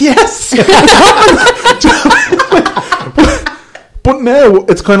you're like, yes. But now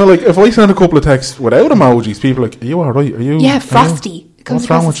it's kind of like if I send a couple of texts without emojis, people are like, are you alright? Are you frosty? What's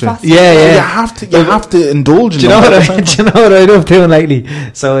wrong with you? Yeah. You have to indulge in do you know what I love doing lately?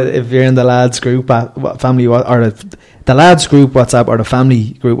 So if you're in the lads group family or the lads group WhatsApp or the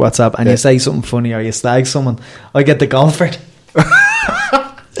family group WhatsApp and you say something funny or you slag someone, I get the golfer.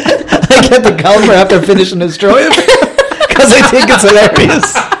 I get the golfer after finishing his drive because I think it's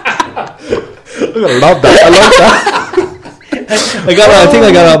hilarious. I love that. I think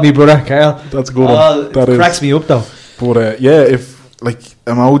I got it off my brother Carl. That's a good one. That cracks me up though. But if like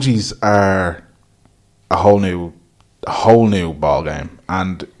emojis are a whole new ball game,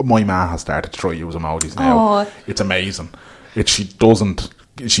 and my ma has started to try use emojis now. Aww. It's amazing. She doesn't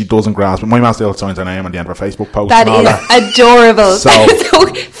grasp it. My ma still signs her name at the end of her Facebook post. That is adorable.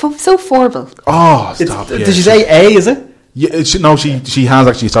 So horrible. Oh, stop! Did she say A? Is it? Yeah, she has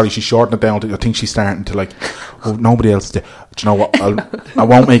actually. Sorry, she shortened it down to. I think she's starting to like. Oh, nobody else did. Do you know what? I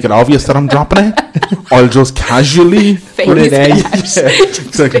won't make it obvious that I'm dropping it. I'll just casually put it in.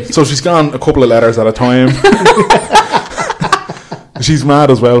 Exactly. So she's gone a couple of letters at a time. She's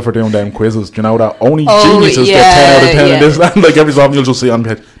mad as well for doing them quizzes. Do you know that? Only geniuses get 10 out of 10 in this. Like every so often you'll just see on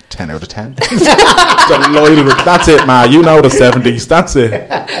the page 10 out of 10. Delighted with that's it, ma. You know the 70s. That's it.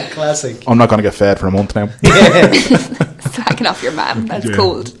 Classic. I'm not going to get fed for a month now. Slacking off your mum. That's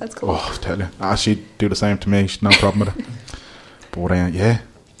cold. That's cold. Oh, tell you. She'd do the same to me. She'd no problem with it. But yeah.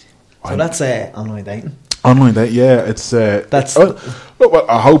 So that's online dating. Online dating, yeah. It's that's. Well,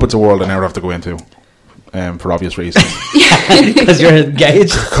 I hope it's a world I never have to go into. For obvious reasons. Because you're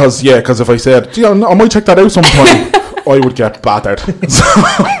engaged. Because if I said, I might check that out sometime, I would get battered.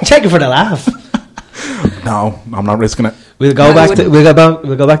 Check it for the laugh. No, I'm not risking it. We'll go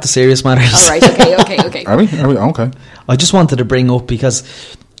back to serious matters. All right. Okay. Are we? Okay. I just wanted to bring up because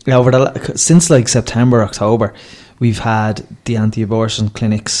since like September, October, we've had the anti-abortion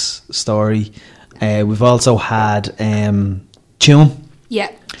clinics story. We've also had Tuam. Yeah.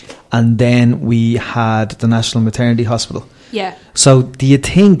 And then we had the National Maternity Hospital. Yeah. So do you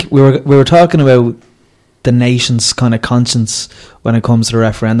think we were talking about the nation's kind of conscience when it comes to the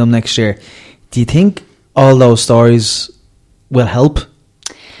referendum next year? Do you think all those stories will help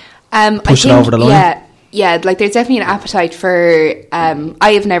push it over the line? Yeah. Yeah, like there's definitely an appetite for,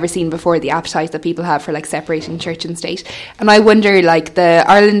 I have never seen before the appetite that people have for like separating church and state. And I wonder, like the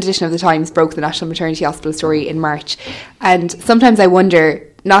Ireland edition of the Times broke the National Maternity Hospital story in March. And sometimes I wonder,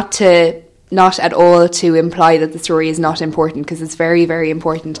 not at all to imply that the story is not important, because it's very, very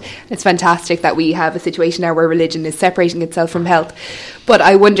important. It's fantastic that we have a situation now where religion is separating itself from health. But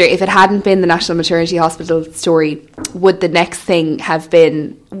I wonder, if it hadn't been the National Maternity Hospital story, would the next thing have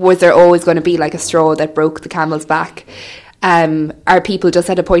been, was there always going to be like a straw that broke the camel's back? Are people just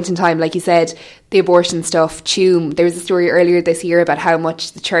at a point in time, like you said, the abortion stuff, Tuam, there was a story earlier this year about how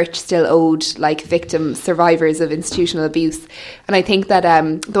much the church still owed like victims, survivors of institutional abuse. And I think that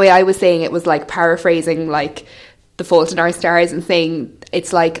the way I was saying it was like paraphrasing like The Fault in Our Stars and saying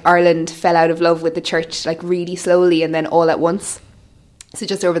it's like Ireland fell out of love with the church like really slowly and then all at once. So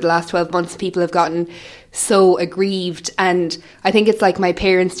just over the last 12 months, people have gotten so aggrieved. And I think it's like my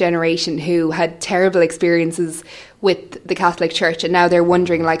parents' generation who had terrible experiences with the Catholic Church. And now they're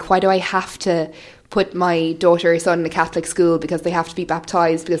wondering, like, why do I have to put my daughter or son in a Catholic school because they have to be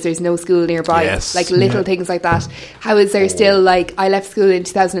baptised because there's no school nearby? Yes. Like little things like that. How is there still, like, I left school in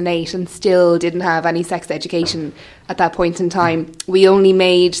 2008 and still didn't have any sex education at that point in time. We only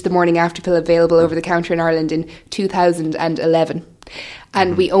made the morning after pill available over the counter in Ireland in 2011.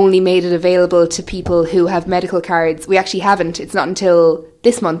 And we only made it available to people who have medical cards. We actually haven't. It's not until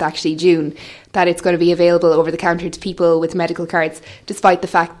this month, actually, June, that it's going to be available over the counter to people with medical cards, despite the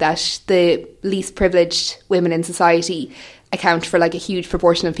fact that the least privileged women in society account for like a huge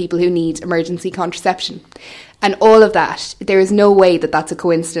proportion of people who need emergency contraception. And all of that, there is no way that that's a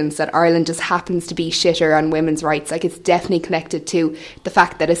coincidence that Ireland just happens to be shitter on women's rights. Like, it's definitely connected to the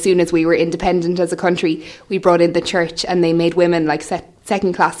fact that as soon as we were independent as a country, we brought in the church and they made women like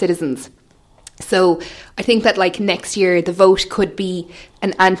second-class citizens. So I think that like next year the vote could be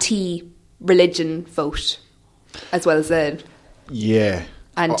an anti-religion vote as well as a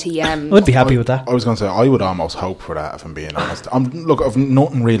anti. I would be happy with that. I was going to say, I would almost hope for that, if I'm being honest. Look, I've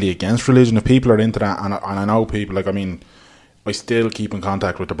nothing really against religion. If people are into that, and I know people, like, I mean, I still keep in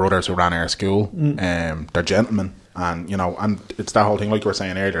contact with the brothers who ran our school. They're gentlemen, and you know, and it's that whole thing, like you were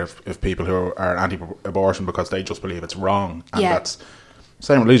saying earlier, if people who are anti-abortion because they just believe it's wrong, and that's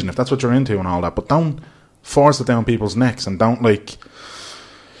same religion, if that's what you're into and all that, but don't force it down people's necks, and don't like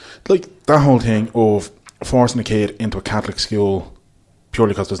that whole thing of forcing a kid into a Catholic school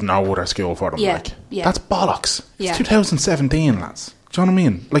purely because there's no other school for them. That's bollocks. It's 2017, lads. Do you know what I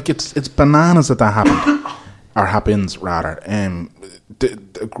mean? Like, it's bananas that happened. Or happens, rather.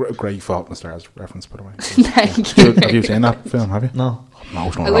 Great Fault in the Stars reference, by the way. Thank you. Have you seen that film, have you? No. I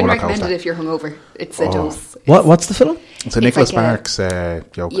wouldn't recommend it if you're hungover. It's a dose. What's the film? It's a Nicholas Sparks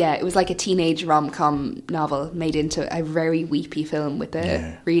joke. Yeah, it was like a teenage rom-com novel made into a very weepy film with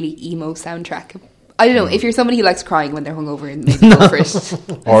a really emo soundtrack. I don't know, if you're somebody who likes crying when they're hungover, and maybe go for it.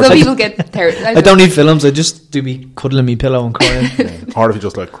 Some people get terrible. I don't need films, I just do be cuddling me pillow and crying. Or if you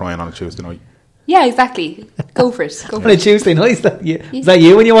just like crying on a Tuesday night. Yeah, exactly. Go for it. On a Tuesday night, is that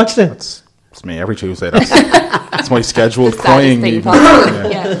you when you watched it? It's me every Tuesday. That's my scheduled crying evening.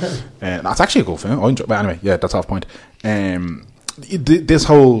 That's actually a cool film. I enjoy, but anyway, that's off point. This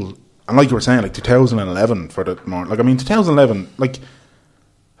whole, and like you were saying, like 2011 for the more, like, I mean, 2011, like,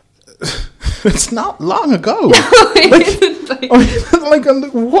 it's not long ago. No, it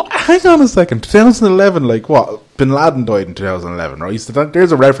isn't. What? Hang on a second. 2011, like what? Bin Laden died in 2011, right? So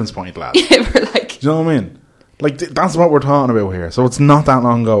there's a reference point, lad. Yeah, we're like, do you know what I mean? Like, that's what we're talking about here. So it's not that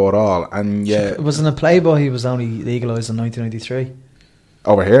long ago at all. And it was in a Playboy. He was only legalised in 1993.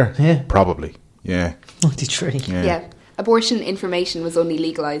 Over here? Yeah, probably. Yeah, 93. Yeah. Abortion information was only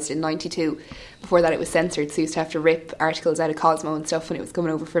legalised in 92. Before that, it was censored, so you used to have to rip articles out of Cosmo and stuff when it was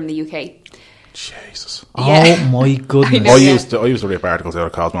coming over from the UK. Jesus. Yeah. Oh my goodness. I used to rip articles out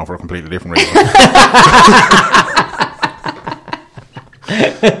of Cosmo for a completely different reason.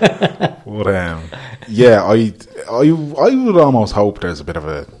 But I would almost hope there's a bit of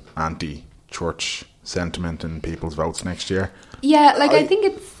a anti-church sentiment in people's votes next year. Yeah, like I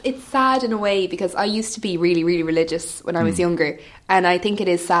think it's sad in a way, because I used to be really, really religious when I was younger, and I think it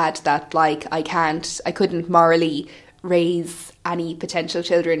is sad that like I couldn't morally raise any potential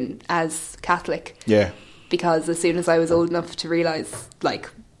children as Catholic. Yeah. Because as soon as I was old enough to realise like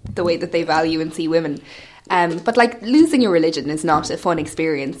the way that they value and see women. But like losing your religion is not a fun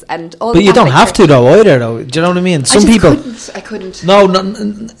experience, and all. But you don't have to though either, though. Do you know what I mean? Some people. I couldn't. No,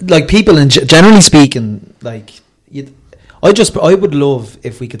 like people, generally speaking, like I would love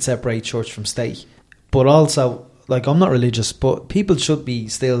if we could separate church from state, but also like I'm not religious, but people should be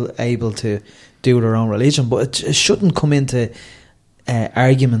still able to do their own religion, but it shouldn't come into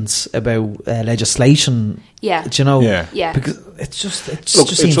arguments about legislation. Yeah. Do you know? Yeah. Because it just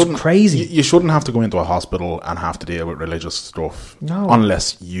seems crazy. You shouldn't have to go into a hospital and have to deal with religious stuff. No.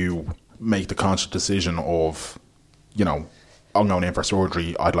 Unless you make the conscious decision of, you know, I'm going in for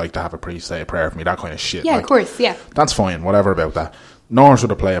surgery, I'd like to have a priest say a prayer for me, that kind of shit. Yeah, like, of course, yeah. That's fine, whatever about that. Nor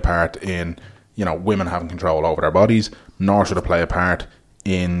should it play a part in, you know, women having control over their bodies. Nor should it play a part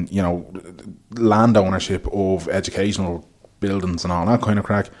in, you know, land ownership of educational buildings and all that kind of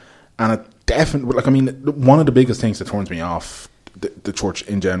crack. And it definitely, like, I mean, one of the biggest things that turns me off the church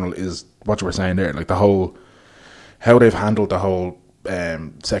in general is what you were saying there, like the whole, how they've handled the whole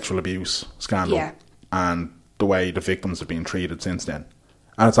sexual abuse scandal and the way the victims have been treated since then.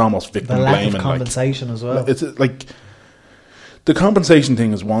 And it's almost victim the lack blaming. of compensation like, as well. It's like, the compensation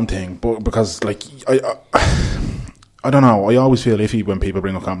thing is one thing, but because, like, I don't know, I always feel iffy when people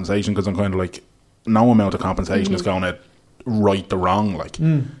bring up compensation, because I'm kind of like, no amount of compensation is going to right the wrong, like, you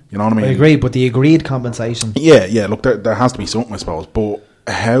know what I mean? I agree, but the agreed compensation. Yeah, look, there has to be something, I suppose, but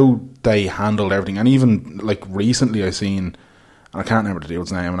how they handled everything, and even, like, recently I seen, and I can't remember the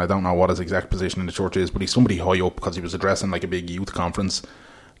dude's name, and I don't know what his exact position in the church is, but he's somebody high up, because he was addressing, like, a big youth conference,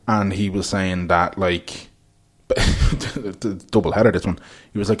 and he was saying that, like, double-header this one,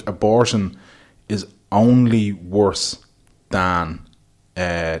 he was like, abortion is only worse than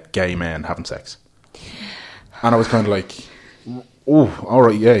gay men having sex. And I was kind of like, oh,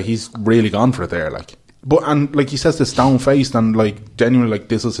 alright, yeah, he's really gone for it there, like. But, and, like, he says this stone-faced, and, like, genuinely, like,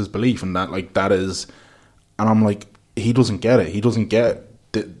 this is his belief, and that, like, that is, and I'm like, he doesn't get it. He doesn't get,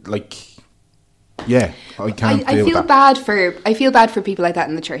 like, yeah, I can't deal with that. I feel bad for people like that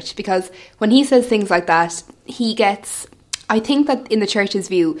in the church, because when he says things like that, he gets, I think that in the church's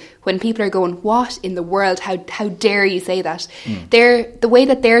view, when people are going, what in the world, how dare you say that? The way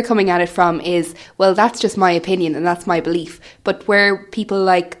that they're coming at it from is, well, that's just my opinion and that's my belief. But where people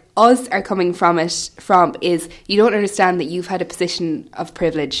like us are coming from is, you don't understand that you've had a position of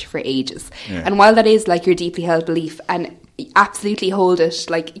privilege for ages. Yeah. And while that is like your deeply held belief, and absolutely hold it,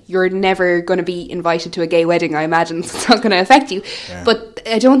 like, you're never going to be invited to a gay wedding, I imagine, so it's not going to affect you. Yeah. But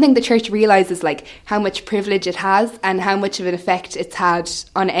I don't think the church realises, like, how much privilege it has and how much of an effect it's had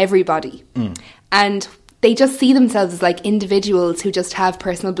on everybody. And they just see themselves as, like, individuals who just have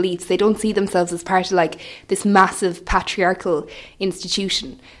personal beliefs. They don't see themselves as part of, like, this massive patriarchal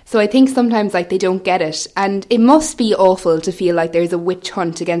institution. So I think sometimes, like, they don't get it. And it must be awful to feel like there's a witch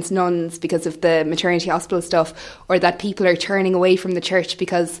hunt against nuns because of the maternity hospital stuff, or that people are turning away from the church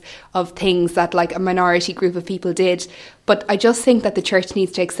because of things that, like, a minority group of people did. But I just think that the church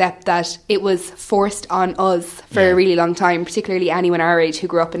needs to accept that it was forced on us for a really long time, particularly anyone our age who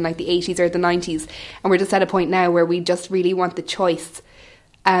grew up in, like, the 80s or the 90s. And we're just at a point now where we just really want the choice.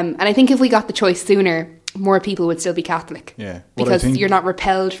 And I think if we got the choice sooner, more people would still be Catholic. Yeah. Because you're not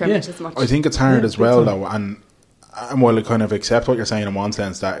repelled from it as much. I think it's hard as well, though, and while I kind of accept what you're saying in one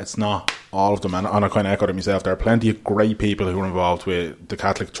sense, that it's not all of them, and I kind of echoed it myself, there are plenty of great people who are involved with the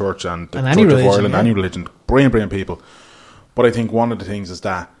Catholic Church and the Church of Ireland, any religion, brilliant people. But I think one of the things is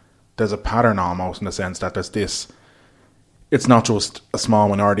that there's a pattern almost, in the sense that there's this, it's not just a small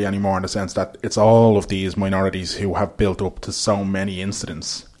minority anymore, in the sense that it's all of these minorities who have built up to so many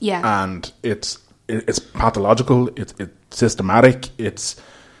incidents. Yeah. And it's pathological, it's systematic, it's,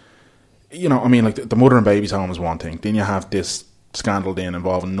 you know, I mean, like, the mother and baby's home is one thing. Then you have this scandal then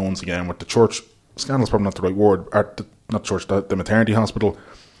involving nuns again with the church. Scandal's probably not the right word, or not church, the maternity hospital.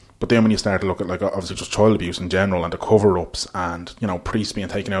 But then when you start to look at, like, obviously just child abuse in general, and the cover-ups, and, you know, priests being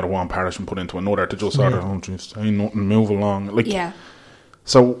taken out of one parish and put into another to just sort of, oh, just say nothing, move along. Like, yeah.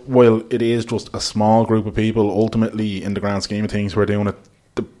 So while it is just a small group of people, ultimately, in the grand scheme of things, who are doing it,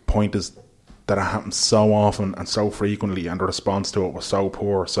 the point is that it happens so often and so frequently, and the response to it was so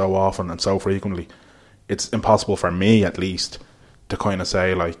poor so often and so frequently. It's impossible for me, at least, to kind of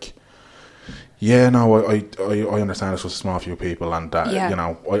say, like, yeah, no, I understand it's just a small few people, and that, you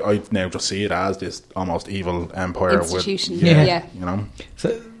know, I now just see it as this almost evil empire institution. With, you know.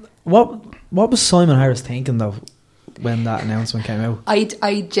 So what was Simon Harris thinking, though, when that announcement came out?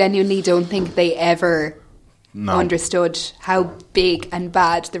 I genuinely don't think they ever understood how big and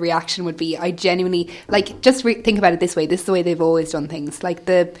bad the reaction would be. I genuinely, like, just think about it this way. This is the way they've always done things. Like,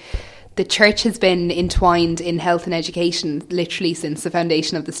 the church has been entwined in health and education literally since the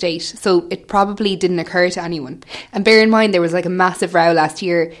foundation of the state. So it probably didn't occur to anyone. And bear in mind, there was, like, a massive row last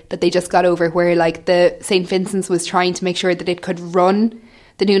year that they just got over, where, like, the St. Vincent's was trying to make sure that it could run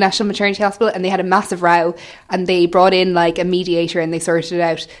the new National Maternity Hospital, and they had a massive row, and they brought in, like, a mediator and they sorted it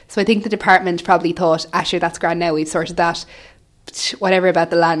out. So I think the department probably thought, sure, that's grand now, we've sorted that. Whatever about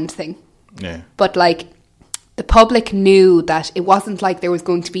the land thing. Yeah. But, like, the public knew that it wasn't like there was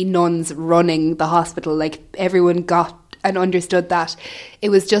going to be nuns running the hospital. Like, everyone got and understood that. It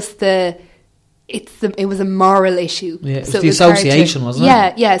was just it was a moral issue. Yeah, it was the association, wasn't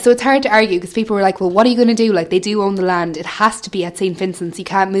it? Yeah. So it's hard to argue because people were like, well, what are you going to do? Like, they do own the land. It has to be at St. Vincent's. You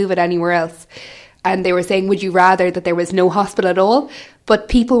can't move it anywhere else. And they were saying, would you rather that there was no hospital at all? But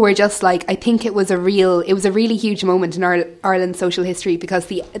people were just like, I think it was a really huge moment in Ireland's social history because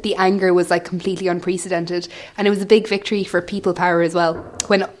the anger was like completely unprecedented. And it was a big victory for people power as well.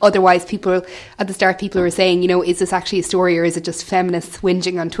 When otherwise people, at the start, people were saying, you know, is this actually a story or is it just feminists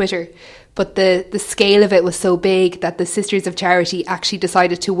whinging on Twitter? But the scale of it was so big that the Sisters of Charity actually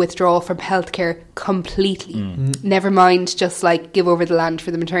decided to withdraw from healthcare completely. Never mind just like give over the land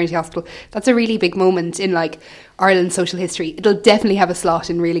for the maternity hospital. That's a really big moment in like Ireland's social history. It'll definitely have a slot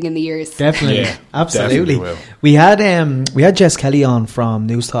in Reeling in the Years. Definitely, Yeah, absolutely. definitely will. We had Jess Kelly on from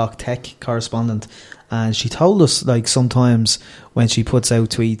News Talk Tech correspondent, and she told us like sometimes when she puts out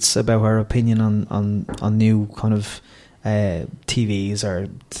tweets about her opinion on new kind of TVs or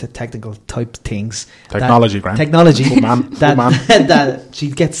technical type things, Technology, that, Grant. technology Good man. that she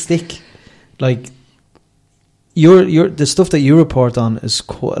gets thick. Like your the stuff that you report on is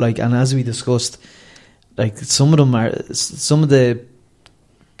like, and as we discussed, like some of the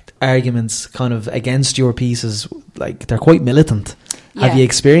arguments kind of against your pieces, like they're quite militant. Yeah. Have you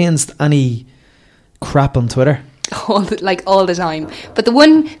experienced any crap on Twitter? All the time. But the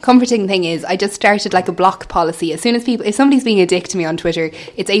one comforting thing is I just started like a block policy. As soon as if somebody's being a dick to me on Twitter,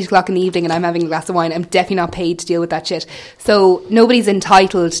 it's 8 o'clock in the evening and I'm having a glass of wine, I'm definitely not paid to deal with that shit. So nobody's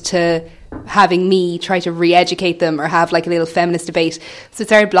entitled to having me try to re-educate them or have like a little feminist debate. So I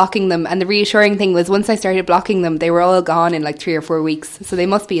started blocking them, and the reassuring thing was once I started blocking them, they were all gone in like 3 or 4 weeks. So they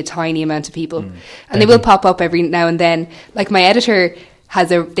must be a tiny amount of people. And they will pop up every now and then. Like my editor has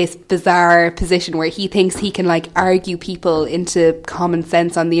this bizarre position where he thinks he can like argue people into common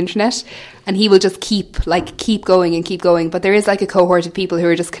sense on the internet, and he will just keep going and keep going. But there is like a cohort of people who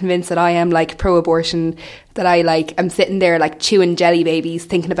are just convinced that I am like pro-abortion, that I like I'm sitting there like chewing jelly babies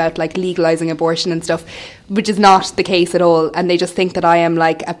thinking about like legalizing abortion and stuff, which is not the case at all. And they just think that I am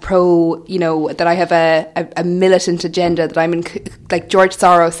like a pro, you know, that I have a militant agenda, that I'm in, like George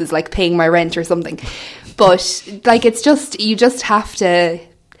Soros is like paying my rent or something. But like it's just, you just have to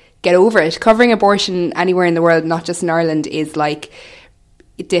get over it. Covering abortion anywhere in the world, not just in Ireland, is like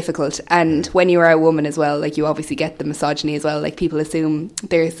difficult. And when you are a woman as well, like you obviously get the misogyny as well. Like people assume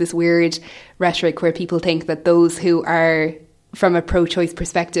there's this weird rhetoric where people think that those who are from a pro-choice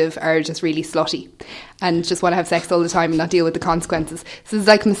perspective are just really slutty and just want to have sex all the time and not deal with the consequences. So there's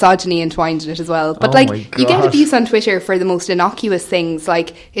like misogyny entwined in it as well. But you get abuse on Twitter for the most innocuous things.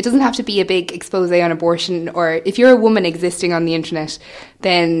 Like it doesn't have to be a big expose on abortion, or if you're a woman existing on the internet,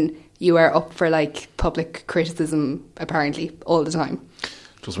 then you are up for like public criticism apparently all the time.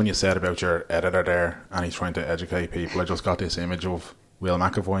 Just when you said about your editor there and he's trying to educate people, I just got this image of Will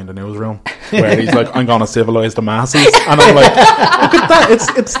McAvoy in the newsroom where he's like, I'm going to civilise the masses, and I'm like, look at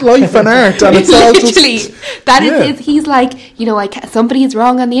that, it's life and art, and it's all literally just, that is he's like, you know, somebody is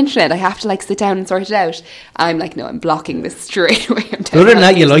wrong on the internet, I have to like sit down and sort it out. I'm like, no, I'm blocking this straight away. Other than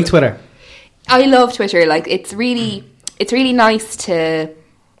that, you like Twitter? I love Twitter. Like it's really nice to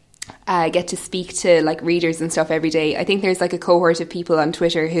get to speak to like readers and stuff every day. I think there's like a cohort of people on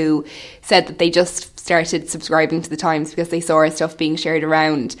Twitter who said that they just started subscribing to the Times because they saw our stuff being shared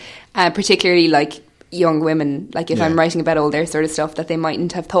around, particularly like young women. Like if I'm writing about all their sort of stuff that they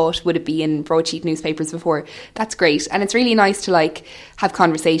mightn't have thought would it be in broadsheet newspapers before, that's great. And it's really nice to like have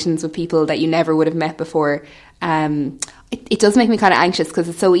conversations with people that you never would have met before. It does make me kind of anxious because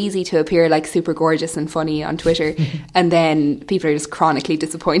it's so easy to appear like super gorgeous and funny on Twitter and then people are just chronically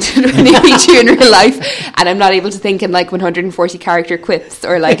disappointed when they meet you in real life, and I'm not able to think in like 140 character quips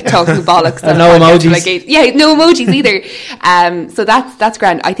or like talking bollocks. And no emojis. Like no emojis either. So that's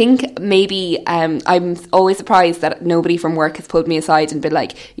grand. I think maybe I'm always surprised that nobody from work has pulled me aside and been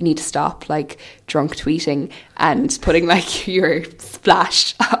like, you need to stop like drunk tweeting and putting like your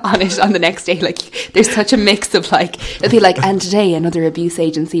splash on it on the next day. Like there's such a mix of like, it'll be like, and today another abuse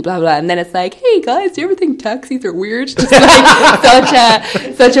agency, blah blah, and then it's like, hey guys, do you ever think taxis are weird? Just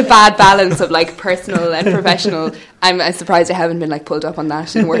like such a bad balance of like personal and professional. I'm surprised I haven't been like pulled up on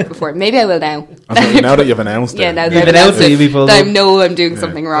that in work before. Maybe I will now. Now that you've announced it. Yeah, now that you've announced it, people. I know I'm doing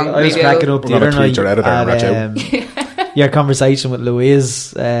something wrong. I was cracking up the other night your editor at your conversation with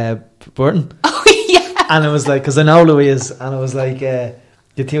Louise Burton. Oh yeah. And it was like, because I know Louise, and it was like the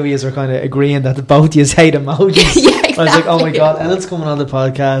two of you were kind of agreeing that both of you hate emojis. Yeah, exactly. I was like, oh my god, Ellen's coming on the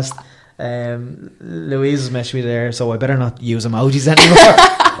podcast. Louise has messaged me there, so I better not use emojis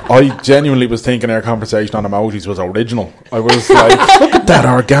anymore. I genuinely was thinking our conversation on emojis was original. I was like, look at that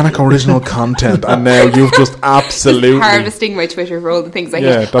organic original content, and now you've just absolutely just harvesting my Twitter for all the things I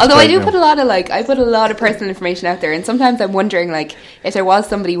Yeah, hate. that's Although I great, do put a lot of personal information out there, and sometimes I'm wondering, like, if there was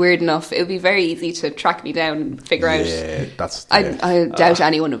somebody weird enough, it would be very easy to track me down and figure out. Yeah, that's. I doubt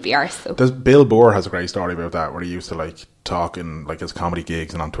anyone would be arse. So. There's Bill Burr has a great story about that, where he used to like talk in like his comedy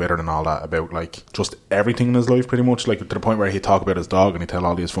gigs and on Twitter and all that about like just everything in his life, pretty much, like to the point where he'd talk about his dog and he'd tell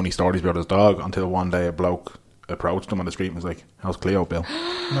all these funny stories about his dog, until one day a bloke approached him on the street and was like, "How's Cleo, Bill?"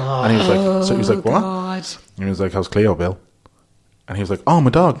 And he was like, so he was like, "What?" God. And he was like, "How's Cleo, Bill?" And he was like, "Oh, my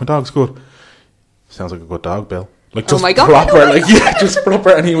dog's good. Sounds like a good dog, Bill." Like just my God, proper, like yeah, just proper.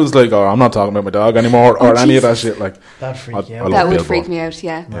 And he was like, "Oh, I'm not talking about my dog anymore or any of that shit." Like That'd freak you out. I love That would Bill freak Burr. me out,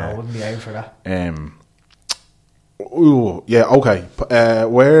 yeah. No, I wouldn't be out for that. Ooh, yeah, okay.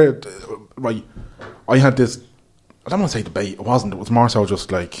 Right, I had this, I don't want to say debate, it was more so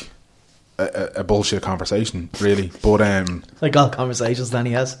just like a bullshit conversation, really, but Like all conversations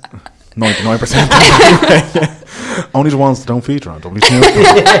Danny has. 99%. Only the ones that don't feature on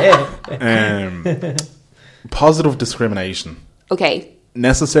WTF. Positive discrimination. Okay,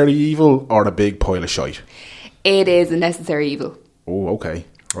 Necessary evil or a big pile of shite? it is a necessary evil. Oh, okay.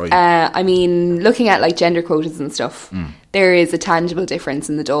 Right. I mean, looking at like gender quotas and stuff, there is a tangible difference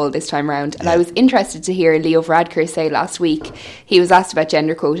in the Dáil this time round. And I was interested to hear Leo Varadkar say last week, he was asked about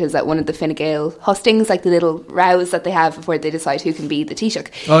gender quotas at one of the Fine Gael hustings, like the little rows that they have before they decide who can be the Taoiseach.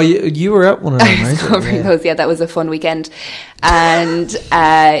 Oh, you were at one of them, right? Covering those, yeah, that was a fun weekend. And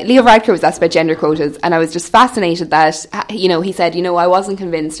Leo Varadkar was asked about gender quotas, and I was just fascinated that, you know, he said, you know, I wasn't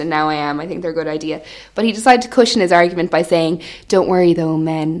convinced and now I am. I think they're a good idea. But he decided to cushion his argument by saying, don't worry though,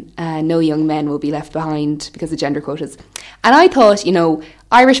 men, no young men will be left behind because of gender quotas. And I thought, you know,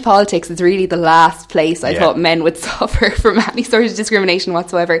 Irish politics is really the last place I thought men would suffer from any sort of discrimination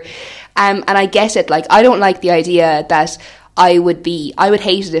whatsoever. And I get it. Like, I don't like the idea that I would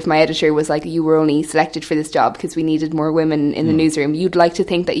hate it if my editor was like, you were only selected for this job because we needed more women in the newsroom. You'd like to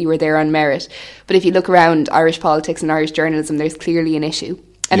think that you were there on merit. But if you look around Irish politics and Irish journalism, there's clearly an issue.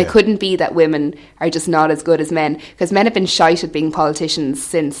 And it couldn't be that women are just not as good as men, because men have been shite at being politicians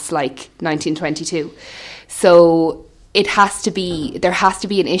since like 1922. So there has to be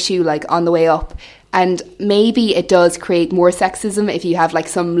an issue like on the way up. And maybe it does create more sexism if you have like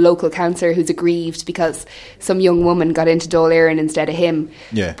some local councillor who's aggrieved because some young woman got into Dáil Éireann instead of him.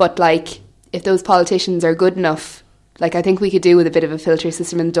 Yeah. But like, if those politicians are good enough, like, I think we could do with a bit of a filter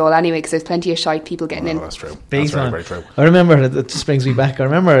system in the Dáil anyway, because there's plenty of shite people getting in. That's true. Big That's very, man. very true. I remember, it just brings me back. I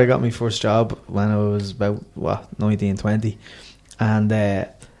remember I got my first job when I was about 19, 20, and I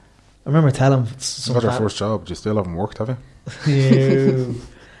remember telling You got your first job, you still haven't worked, have you?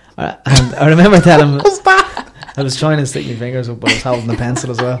 And I remember telling him, I was trying to stick my fingers up, but I was holding the pencil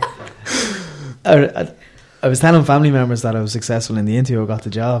as well. I was telling family members that I was successful in the interview, I got the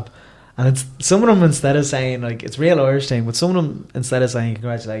job. And it's some of them, instead of saying, like, it's real Irish thing, but some of them, instead of saying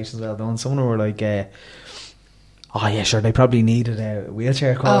congratulations, well done, some of them were like, oh yeah, sure, they probably needed a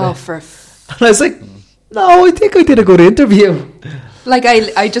wheelchair quota. Oh, for and I was like, no, I think I did a good interview. like,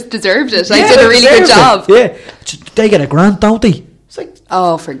 I just deserved it. I did a really good job. Yeah. They get a grant, don't they? It's like,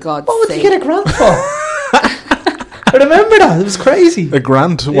 Oh, for God's what would sake. they get a grant for? I remember that. It was crazy. A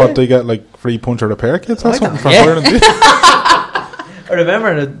grant, what, they get like free puncher repair kits or I something don't- from yeah. Ireland? I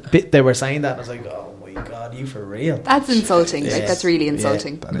remember the bit they were saying that, and I was like, oh my God, you for real? That's insulting. Like, Yes. that's really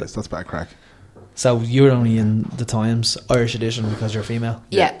insulting. That's bad crack. So you're only in the Times Irish edition because you're female?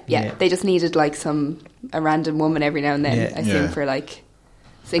 Yeah. Yeah. They just needed like a random woman every now and then, Yeah. I assume, for like,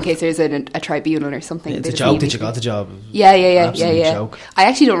 so in case there's a tribunal or something. It's they a just joke need that me. you got the job. Yeah. Absolute joke. I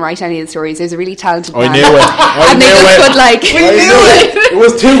actually don't write any of the stories. There's a really talented I man. knew it. I And they knew just it. put like... I knew it. It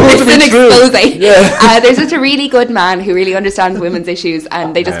was too good to It's be an true. expose. Yeah. There's such a really good man who really understands women's issues,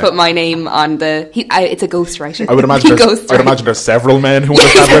 and they just put my name on the... it's a ghostwriter. I would imagine there's several men who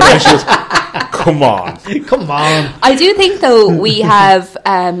understand women issues. Come on. Come on. I do think, though, we have...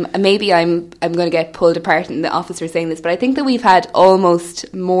 maybe I'm going to get pulled apart in the office for saying this, but I think that we've had almost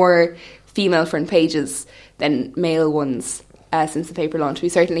more female front pages than male ones since the paper launch. We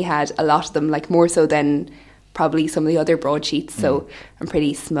certainly had a lot of them, like more so than probably some of the other broadsheets, so I'm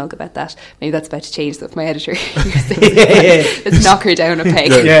pretty smug about that. Maybe that's about to change though if my editor let's knock her down a peg.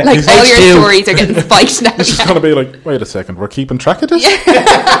 Yeah. Like, He's all like, your "Still." stories are getting spiked now. It's just going to be like, wait a second, we're keeping track of this?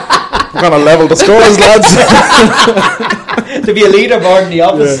 We're going to level the scores, lads. To be a leaderboard in the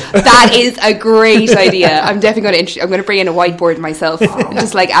office. Yeah. That is a great idea. I'm definitely going to. I'm going to bring in a whiteboard myself, and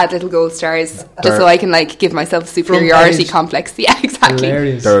just like add little gold stars, just so I can like give myself a superiority complex. Yeah, exactly.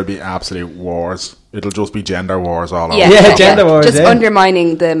 Hilarious. There will be absolute wars. It'll just be gender wars all over. Yeah, gender wars. Just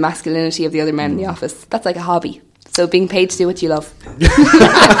undermining the masculinity of the other men in the office. That's like a hobby. So being paid to do what you love.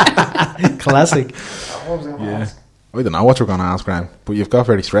 Classic. Yeah. I don't know what you're going to ask, Graham, but you've got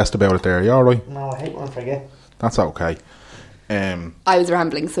very stressed about it there. Are you all right? No, I hate when I forget. That's okay. I was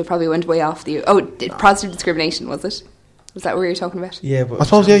rambling, so probably went way off the... positive discrimination, was it? Was that what you were talking about? Yeah, but... I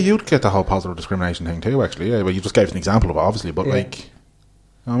suppose, you'd get the whole positive discrimination thing too, actually. Yeah, but you just gave an example of it, obviously, but like... You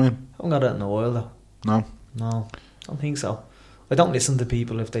know what I mean? I haven't got it in a while, though. No, I don't think so. I don't listen to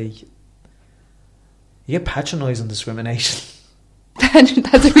people if they... You get patronising discrimination.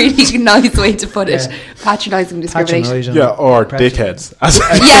 That's a really nice way to put it. Patronising discrimination. Yeah, or dickheads. As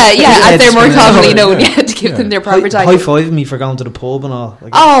they're more commonly known, to give them their proper title. High-five me for going to the pub and all.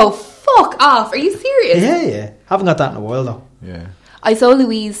 Like, oh, fuck off. Are you serious? Yeah. Haven't got that in a while, though. Yeah. I saw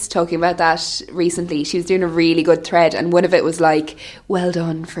Louise talking about that recently. She was doing a really good thread, and one of it was like, well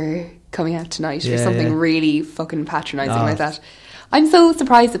done for coming out tonight, or something really fucking patronising like that. I'm so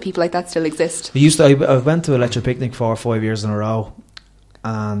surprised that people like that still exist. I went to a lecture picnic 4 or 5 years in a row,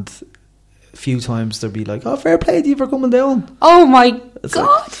 and a few times there'd be like, oh, fair play to you for coming down. Oh my God.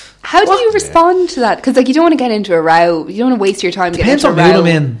 Like, how do you respond to that? Because like, you don't want to get into a row. You don't want to waste your time getting into a row. Depends what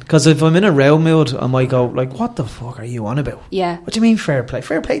mood I'm in. Because if I'm in a row mood, I might go like, what the fuck are you on about? Yeah. What do you mean fair play?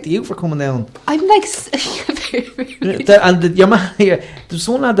 Fair play to you for coming down. I'm like... Your man here, there's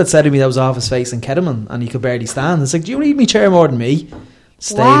one lad that said to me that was off his face in Kettleman and he could barely stand. It's like, do you need me chair more than me?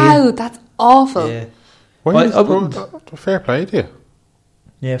 Wow, that's awful. Yeah. Fair play to you.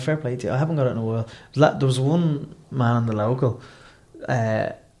 Yeah, fair play to you. I haven't got it in a while. There was one man in the local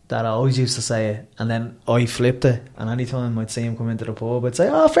that I always used to say it, and then I flipped it, and any time I'd see him come into the pub, I'd say,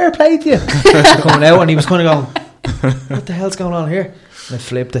 oh, fair play to you. Coming out, and he was kind of going, what the hell's going on here? And I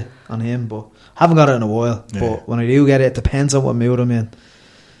flipped it on him, but haven't got it in a while. Yeah. But when I do get it depends on what mood I'm in.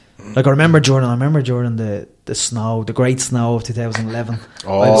 Like I remember during the snow, the great snow of 2011.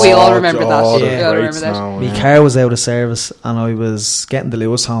 Oh, we all remember that. Yeah, we all remember that. My car was out of service, and I was getting the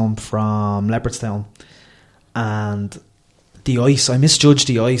Lewis home from Leopardstown, and the ice, I misjudged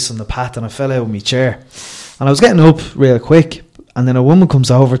the ice on the path, and I fell out of my chair, and I was getting up real quick, and then a woman comes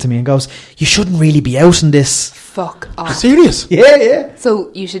over to me and goes, you shouldn't really be out in this. Fuck off. Are you serious? Yeah.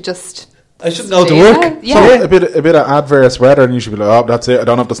 So you should just... I shouldn't go to work. Yeah. So a bit of adverse weather, and you should be like, oh, that's it, I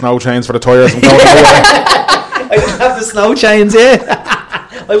don't have the snow chains for the tyres, I'm going nowhere. I didn't have the snow chains,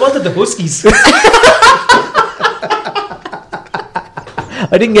 I wanted the Huskies.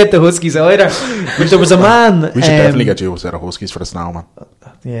 I didn't get the Huskies either. But there was a man... We should definitely get you a set of Huskies for the snow, man.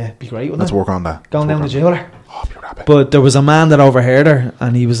 Yeah, it'd be great, wouldn't Let's work on that. Going down the jeweler. Oh, be rabbit. But there was a man that overheard her,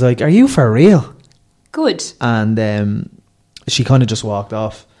 and he was like, are you for real? Good. And she kind of just walked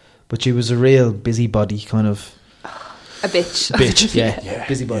off. But she was a real busybody kind of... A bitch. Bitch, yeah.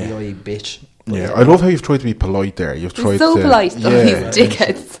 Busybody, bitch. Yeah, I love how you've tried to be polite there. You've tried so polite, though, these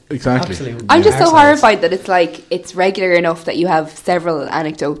dickheads. Exactly. Absolutely. I'm just so horrified that it's like, it's regular enough that you have several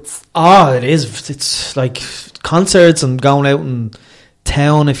anecdotes. Oh, it is. It's like concerts and going out in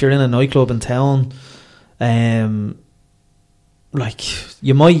town, if you're in a nightclub in town. Like,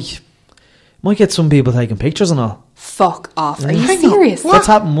 you might get some people taking pictures and all. Fuck off. Are you serious? That's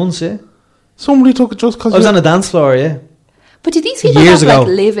happened once, yeah. Somebody took it just because... I was on a dance floor, yeah. But do these people like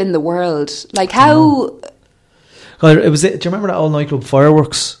live in the world? Like how... God, do you remember that old nightclub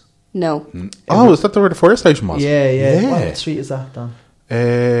Fireworks? No. Oh, is that where the fire station was? Yeah. What street is that, Dan?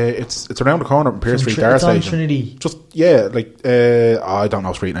 It's around the corner from Pierce Street, Dara Station. Trinity. Just I don't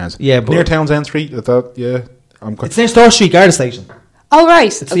know street names. Yeah, but near Townsend Street. It's near Store Street Garda Station. Oh right,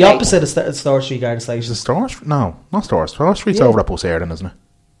 it's the opposite of Store Street Garda Station. Is it Store Street? No, not Store. Store Street's over at Poseidon, isn't it?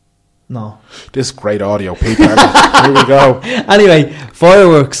 No. This is great audio, people. Here we go. Anyway,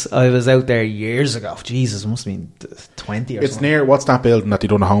 Fireworks. I was out there years ago. Jesus, it must have been 20 or It's something. near, what's that building that they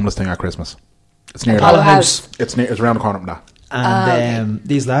done a homeless thing at Christmas? It's near Apollo that House. It's around the corner from that. And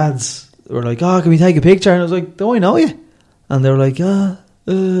these lads were like, oh, can we take a picture? And I was like, do I know you? And they were like,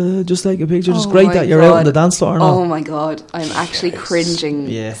 just take a picture. It's great that you're out on the dance floor and all. Oh my God, I'm actually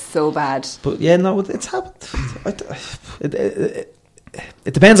cringing so bad. But yeah, no, it's happened.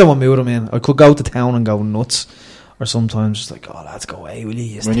 It depends on what mood I'm in. I could go to town and go nuts, or sometimes just like, oh, lads, go away, will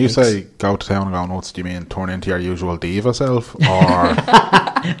you? When you say go to town and go nuts, do you mean turn into your usual diva self, or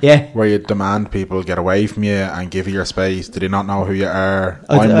Yeah. Where you demand people get away from you and give you your space. Do they not know who you are?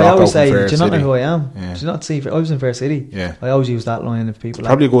 I always say, do you not know who I am? Yeah. Do you not see? I was in Fair City. Yeah. I always use that line if people.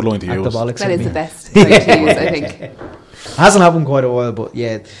 Probably a good line to act use. the bollocks That at is me. the best line to use, I think. It hasn't happened quite a while, but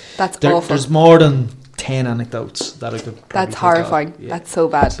yeah, That's there, awful. there's more than 10 anecdotes that I could. probably That's think horrifying. of. Yeah. That's so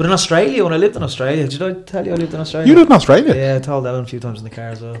bad. But in Australia, when I lived in Australia, did I tell you I lived in Australia? You lived in Australia? Yeah, I told Ellen a few times in the car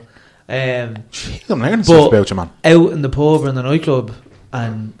as well. Jeez, I'm learning stuff about you, man. Out in the pub or in the nightclub,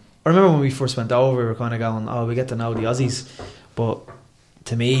 and I remember when we first went over, we were kind of going, "Oh, we get to know the Aussies," but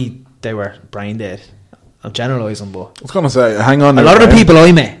to me, they were brain dead. I'm generalising, but I was going to say, hang on. a lot of the people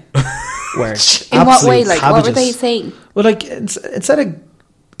I met were In what way? absolute Like, what were cabbages. they saying? Well, like instead of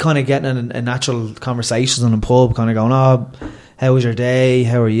kind of getting a natural conversations in a pub, kind of going, "Oh, how was your day?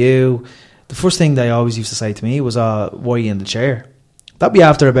 How are you?" The first thing they always used to say to me was, "Why are you in the chair?" That'd be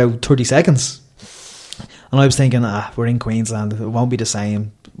after about 30 seconds. And I was thinking, we're in Queensland. It won't be the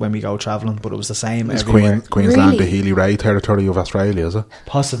same when we go travelling, but it was the same Is everywhere. Queensland the Really? Healy Ray territory of Australia, is it?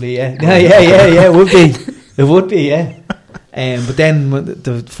 Possibly, yeah. Yeah, it would be. It would be, yeah. But then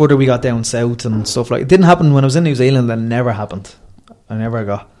the further we got down south and stuff like it didn't happen when I was in New Zealand. That never happened. I never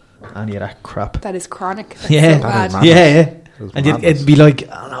got any of that crap. That is chronic. That's Yeah. so That is bad. mad. Yeah. It's And madness. it'd be like,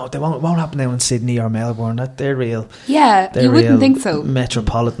 oh no, it won't happen now in Sydney or Melbourne. They're real. Yeah, They're you wouldn't real think so.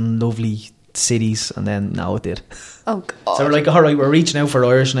 Metropolitan, lovely cities, and then no, it did. Oh, God. So we're like, all right, we're reaching out for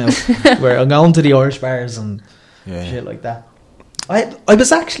Irish now. We're going to the Irish bars and Yeah. shit like that. I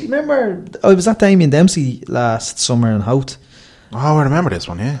was actually, remember, I was at Damien Dempsey last summer in Howth, Oh, I remember this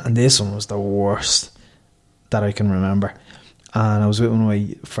one, yeah. and this one was the worst that I can remember. And I was with one of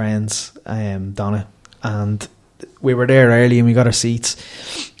my friends, Donna, and we were there early and we got our seats,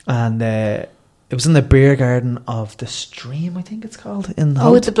 and it was in the beer garden of the Stream, I think it's called, in Oh,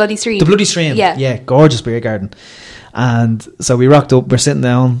 Howth. it's the Bloody Stream. The Bloody Stream. Yeah. Gorgeous beer garden. And so we rocked up, we're sitting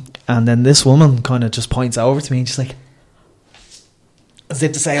down, and then this woman kind of just points over to me and she's like, as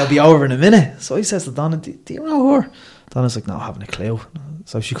if to say, I'll be over in a minute. So he says to Donna, do you know her? Donna's like, no, I haven't a clue.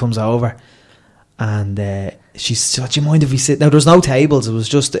 So she comes over and she said, do you mind if we sit? Now, there was no tables, it was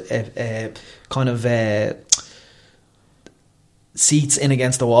just a kind of seats in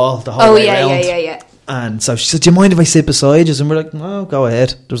against the wall the whole Oh, way yeah, around. yeah. And so she said, do you mind if I sit beside you? And we're like, no, go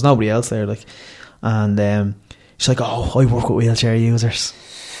ahead. There's nobody else there. Like, and she's like, oh, I work with wheelchair users.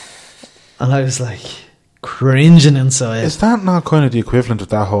 And I was like, cringing inside. Is that not kind of the equivalent of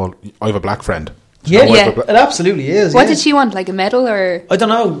that whole, I have a black friend? Yeah, No, I have a it absolutely is. What yeah. did she want? Like a medal or? I don't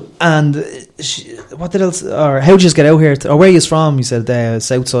know. And what did else? Or how did you just get out here? Or where are you from? He said,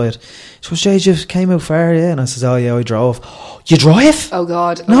 south side. She goes, Jay, you came out far, yeah? And I said, oh, yeah, I drove. You drive? Oh,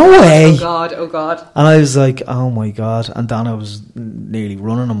 God. No way. Oh, God. Oh, God. And I was like, oh my God. And Donna was nearly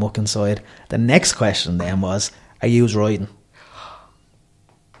running amok inside. The next question then was, are you riding?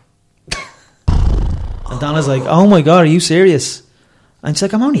 And Donna's like, oh my God, are you serious? And she's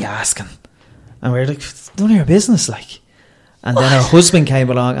like, I'm only asking. And we're like, it's none of your business, like. And then her husband came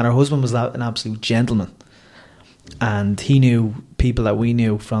along, and her husband was an absolute gentleman. And he knew people that we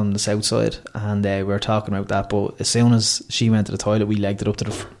knew from the south side, and we were talking about that. But as soon as she went to the toilet, we legged it up to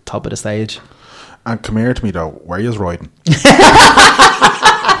the top of the stage. And come here to me though, where are you riding?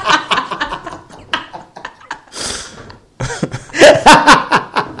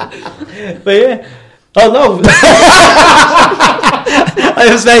 But yeah. Oh no. I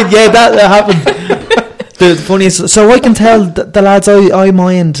was like, yeah, that happened. The funniest. So I can tell the lads I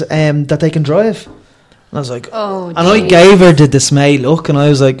mind that they can drive. And I was like, Oh, and I geez. gave her the dismay look, and I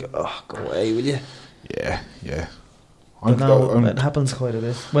was like, oh, go away, will you? Yeah. But no, it happens quite a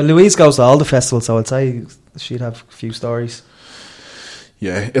bit. Well, Louise goes to all the festivals, so I'd say she'd have a few stories.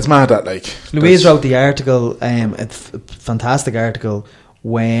 yeah, it's mad that like Louise wrote the article, a fantastic article,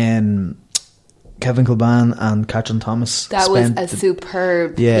 when Kevin Kilban and Catherine Thomas That was spent a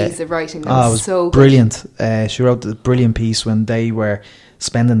superb piece of writing. That it was so good. brilliant. She wrote a brilliant piece when they were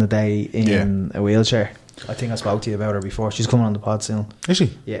spending the day in a wheelchair. I think I spoke to you about her before. She's coming on the pod soon. Is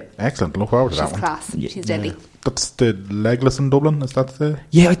she? Yeah. Excellent. Look forward to She's that one. class. She's deadly. That's the Legless in Dublin. Is that the?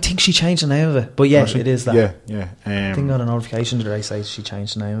 Yeah, I think she changed the name of it. But yeah, Was she? it is that. Yeah. I think I got a notification today say she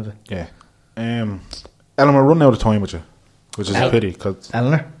changed the name of it. Yeah. Ellen, we're running out of time with you, which is a pity because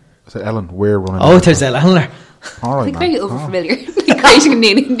Eleanor? I said Ellen, we're running. Oh, out there's of time. Eleanor. All right, Like man. very overfamiliar. Like creating a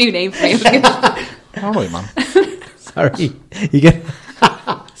new name for me. All right, man. Sorry. You get...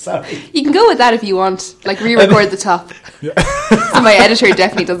 Sorry. You can go with that if you want. Like re-record the top. So my editor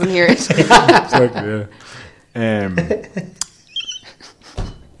definitely doesn't hear it. Exactly, yeah.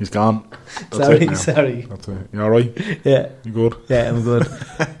 He's gone. That's it now. Sorry. That's it. You all right? Yeah. You good? Yeah, I'm good.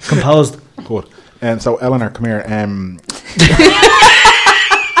 Composed. Good. So Eleanor, come here.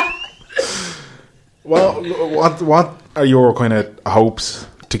 Well, what are your kind of hopes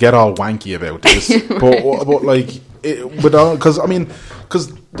to get all wanky about this? but like,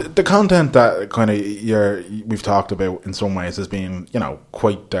 because the content that kind of we've talked about in some ways has been, you know,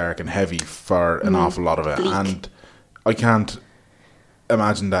 quite dark and heavy for an awful lot of it, bleak. And I can't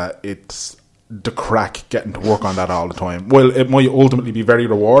imagine that it's the crack getting to work on that all the time. Well, it might ultimately be very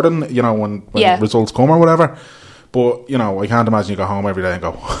rewarding, you know, when results come or whatever. But, you know, I can't imagine you go home every day and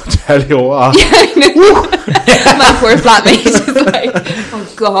go, tell you what. Yeah, I know. My poor flatmate is like,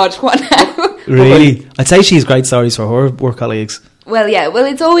 oh God, what now? Really? I'd say she has great stories for her work colleagues. Well, yeah. Well,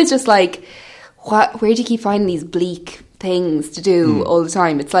 it's always just like, where do you keep finding these bleak things to do all the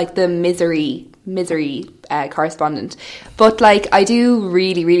time? It's like the misery correspondent. But like, I do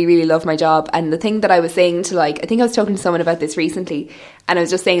really, really, really love my job. And the thing that I was saying to, like, I think I was talking to someone about this recently, and I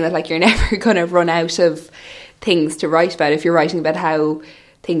was just saying that, like, you're never going to run out of things to write about if you're writing about how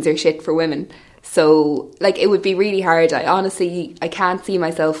things are shit for women. So, like, it would be really hard. I can't see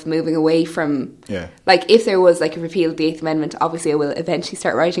myself moving away from, like, if there was, like, a repeal of the 8th Amendment, obviously I will eventually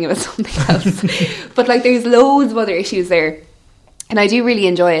start writing about something else. But, like, there's loads of other issues there. And I do really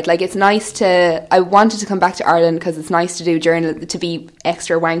enjoy it. Like, it's nice I wanted to come back to Ireland because it's nice to do to be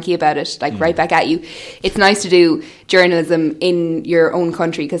extra wanky about it, like right back at you. It's nice to do journalism in your own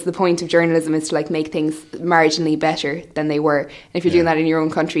country, because the point of journalism is to, like, make things marginally better than they were. And if you're doing that in your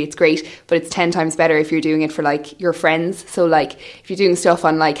own country, it's great, but it's 10 times better if you're doing it for, like, your friends. So, like, if you're doing stuff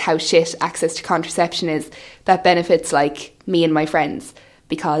on, like, how shit access to contraception is, that benefits, like, me and my friends,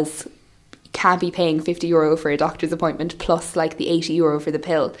 because can't be paying €50 for a doctor's appointment plus, like, the €80 for the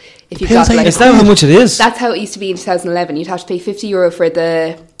pill. If you've got, like, is that how much it is? That's how it used to be in 2011. You'd have to pay €50 for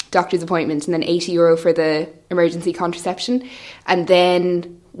the doctor's appointment and then €80 for the emergency contraception. And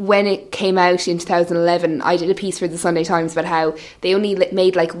then when it came out in 2011, I did a piece for the Sunday Times about how they only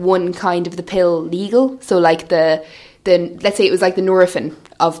made, like, one kind of the pill legal. So, like, the let's say it was like the Nurofen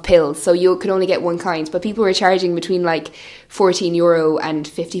of pills, so you could only get one kind, but people were charging between, like, €14 and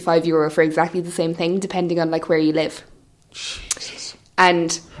 €55 for exactly the same thing, depending on, like, where you live. Jesus.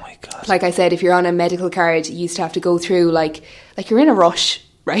 And oh my God. Like I said, if you're on a medical card, you used to have to go through, like you're in a rush,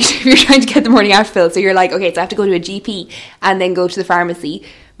 right? If you're trying to get the morning after pill, so you're like, okay, so I have to go to a GP and then go to the pharmacy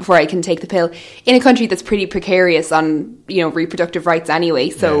before I can take the pill, in a country that's pretty precarious on, you know, reproductive rights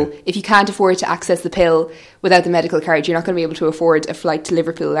anyway. So if you can't afford to access the pill without the medical card, you're not going to be able to afford a flight to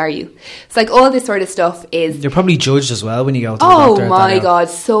Liverpool, are you? It's like all this sort of stuff is... You're probably judged as well when you go to the doctor. Oh my God,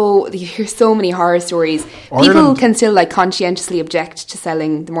 so you hear so many horror stories. People can still, like, conscientiously object to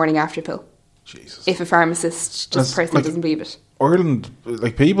selling the morning after pill. Jesus. If a pharmacist just personally doesn't believe it. Ireland,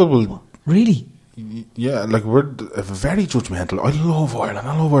 like, people will... Really? Yeah, like, we're very judgmental. I love Ireland.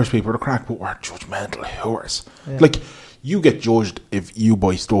 I love Irish people. They're crack, but we're judgmental whores. Yeah. Like, you get judged if you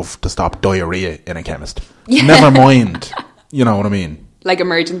buy stuff to stop diarrhea in a chemist. Yeah. Never mind. You know what I mean? Like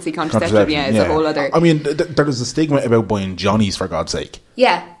emergency contraception, is a whole other... I mean, there's a stigma about buying Johnnies, for God's sake.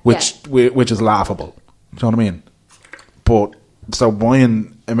 Yeah. Which is laughable. Do you know what I mean? But, so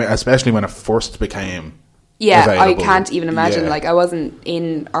buying, especially when it first became... Yeah, available. I can't even imagine. Like, I wasn't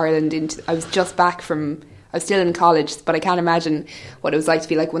in Ireland. I was just back from... I was still in college, but I can't imagine what it was like to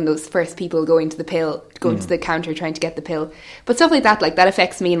be, like, one of those first people going to the counter trying to get the pill. But stuff like that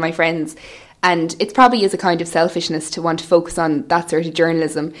affects me and my friends. And it probably is a kind of selfishness to want to focus on that sort of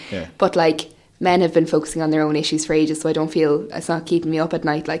journalism. Yeah. But, like, men have been focusing on their own issues for ages, so I don't feel... It's not keeping me up at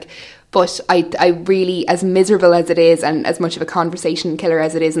night, like... But I really, as miserable as it is and as much of a conversation killer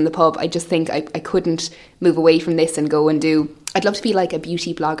as it is in the pub, I just think I couldn't move away from this and go and do... I'd love to be like a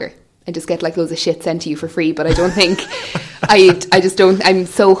beauty blogger and just get, like, loads of shit sent to you for free, but I don't think... I just don't... I'm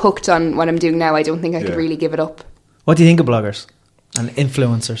so hooked on what I'm doing now, I don't think I could really give it up. What do you think of bloggers and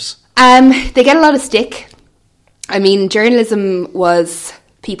influencers? They get a lot of stick. I mean, journalism was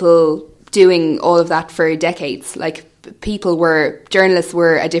people doing all of that for decades. Like, journalists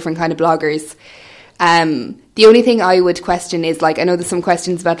were a different kind of bloggers. The only thing I would question is, like, I know there's some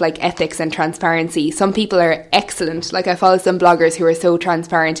questions about, like, ethics and transparency. Some people are excellent. Like, I follow some bloggers who are so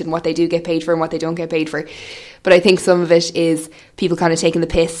transparent in what they do get paid for and what they don't get paid for. But I think some of it is people kind of taking the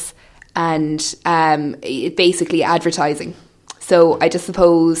piss and basically advertising. So I just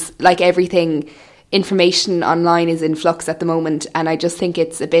suppose, like everything, information online is in flux at the moment, and I just think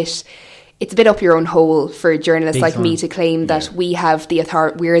it's a bit up your own hole for journalists like me to claim that we have the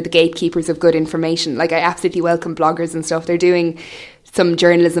authority, we're the gatekeepers of good information. Like, I absolutely welcome bloggers and stuff. They're doing some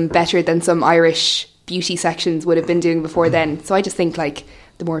journalism better than some Irish beauty sections would have been doing before then. So I just think, like,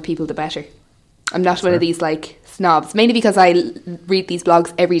 the more people, the better. I'm not one of these like snobs, mainly because I read these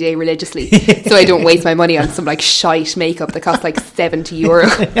blogs every day religiously, so I don't waste my money on some like shite makeup that costs like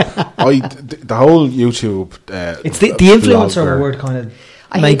 €70. The whole YouTube it's the influencer word kind of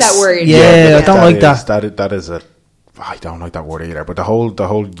I hate that word. Yeah, I don't like that. That is a I don't like that word either. But the whole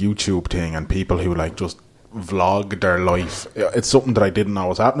YouTube thing and people who like just vlog their life, it's something that I didn't know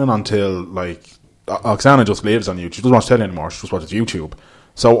was happening until like Oksana just lives on YouTube. She doesn't watch telly anymore. She just watches YouTube.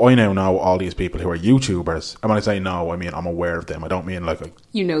 So I now know all these people who are YouTubers. And when I say no, I mean I'm aware of them. I don't mean like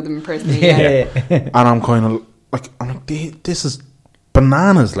you know them personally. Yeah. And I'm kind of like, this is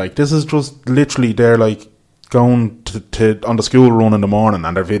bananas. Like, this is just literally they're like going to on the school run in the morning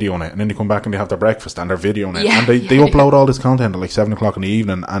and they're videoing it, and then they come back and they have their breakfast and they're videoing it, and they upload all this content at like 7 o'clock in the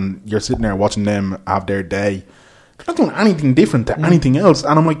evening, and you're sitting there watching them have their day. They're not doing anything different to anything else,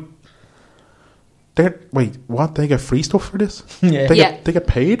 and I'm like, wait, what? They get free stuff for this? Yeah. They get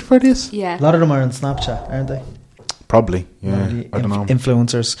paid for this? Yeah. A lot of them are on Snapchat, aren't they? Probably, yeah. I don't know.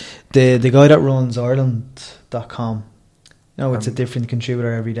 Influencers. The guy that runs Ireland.com, no, it's a different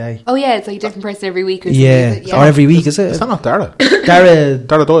contributor every day. Oh yeah, it's like a different person every week or something. Yeah, or every week, is it? Is that not Dara? Dara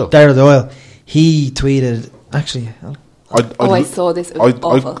Doyle. Dara Doyle. He tweeted, actually... I saw this. It was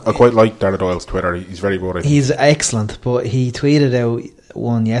awful. I quite like Dara Doyle's Twitter. He's very good. He's excellent, but he tweeted out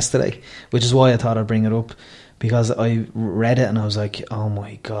one yesterday, which is why I thought I'd bring it up, because I read it and I was like, oh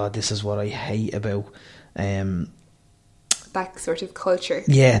my God, this is what I hate about... that sort of culture.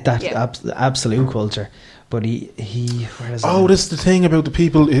 Yeah, that absolute culture. But he where is this is the thing about the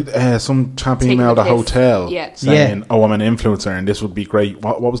people. Some chap emailed a hotel saying, "Oh, I'm an influencer, and this would be great."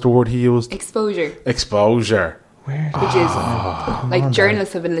 What was the word he used? Exposure. Which is like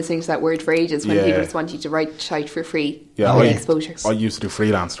journalists have been listening to that word for ages when people just want you to write shite for free. Yeah, exposure. I used to do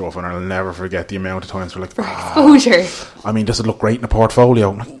freelance stuff, and I'll never forget the amount of times we're like, exposure. I mean, does it look great in a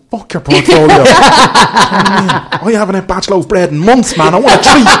portfolio? I'm like, fuck your portfolio. I haven't had bachelor of bread in months, man. I want a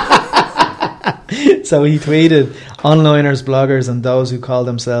treat. So he tweeted, onliners, bloggers, and those who call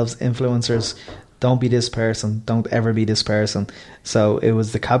themselves influencers, don't be this person, don't ever be this person. So it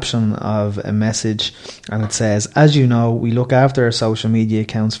was the caption of a message, and it says, as you know, we look after our social media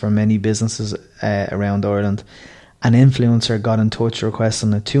accounts for many businesses around Ireland. An influencer got in touch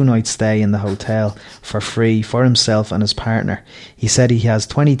requesting a 2-night stay in the hotel for free for himself and his partner. He said he has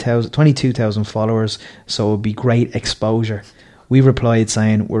 22,000 followers, so it would be great exposure. We replied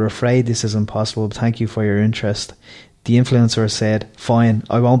saying, we're afraid this is impossible, but thank you for your interest. The influencer said, fine,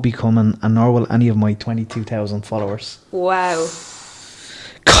 I won't be coming, and nor will any of my 22,000 followers. Wow.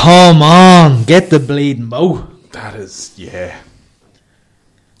 Come on, get the bleeding bow. That is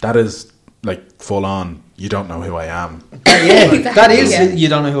like full on, you don't know who I am. Yeah, exactly. That is you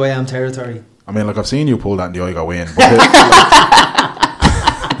don't know who I am territory. I mean, like, I've seen you pull that in the Oigo in, but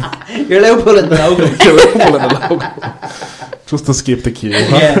you're allowed pulling the logo. You're allowed pulling the logo. Just to skip the queue.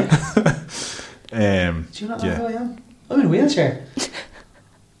 Yeah. Do you not know who I am? I'm in a wheelchair.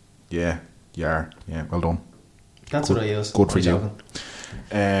 Yeah, you are. Yeah, well done. That's what I use. Good for you.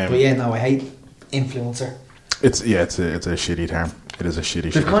 But yeah, no, I hate influencer. It's a shitty term. It is a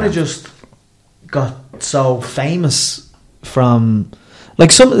shitty They've term. kind of just got so famous from,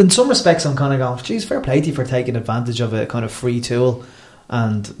 like, in some respects I'm kind of going, geez, fair play to you for taking advantage of a kind of free tool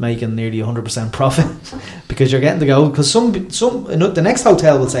and making nearly 100% profit because you're getting to go, because the next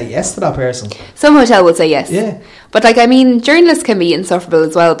hotel will say yes to that person. Some hotel will say yes. Yeah. But like, I mean, journalists can be insufferable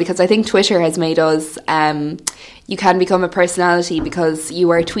as well, because I think Twitter has made us, you can become a personality because you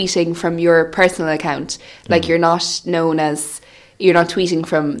are tweeting from your personal account. Like, you're not tweeting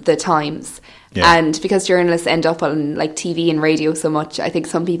from the Times. Yeah. And because journalists end up on like TV and radio so much, I think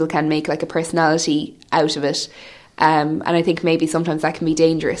some people can make like a personality out of it. And I think maybe sometimes that can be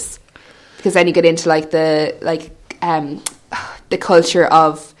dangerous, because then you get into like the culture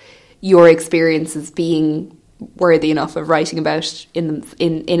of your experiences being worthy enough of writing about in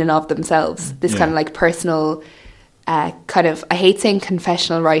and of themselves. This kind of like personal kind of, I hate saying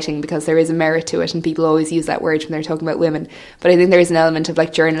confessional writing because there is a merit to it and people always use that word when they're talking about women, but I think there is an element of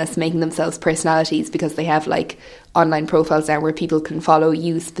like journalists making themselves personalities because they have like online profiles now where people can follow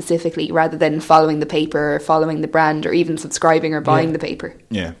you specifically rather than following the paper or following the brand or even subscribing or buying the paper.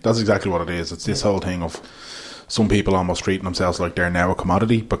 Yeah, that's exactly what it is. It's this whole thing of some people almost treating themselves like they're now a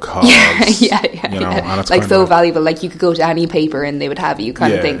commodity because and it's like so valuable. Like you could go to any paper and they would have you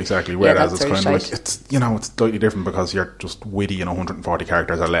kind of thing. Exactly. Whereas it's kind of like it's slightly different because you're just witty in 140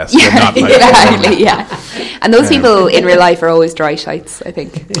 characters or less. You're not like, exactly. And those people in real life are always dry shites, I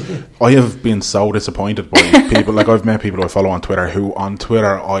think. I have been so disappointed by people. Like I've met people I follow on Twitter who on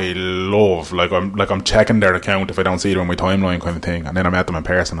Twitter I love. Like I'm checking their account if I don't see it on my timeline kind of thing. And then I met them in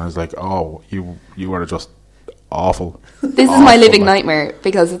person and I was like, oh, you are just awful. This is my living nightmare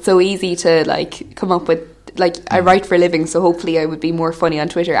because it's so easy to like come up with, like, I write for a living, so hopefully I would be more funny on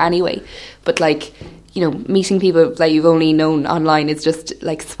Twitter anyway, but like, you know, meeting people that you've only known online is just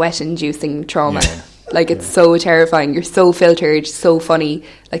like sweat inducing trauma. Like it's so terrifying. You're so filtered, so funny,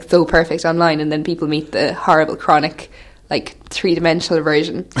 like so perfect online, and then people meet the horrible chronic like 3-dimensional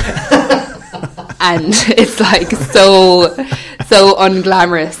version and it's like so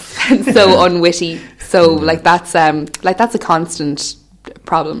unglamorous and so unwitty. So like that's a constant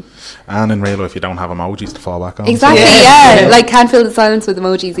problem. And in real life, you don't have emojis to fall back on. Exactly, like can't fill the silence with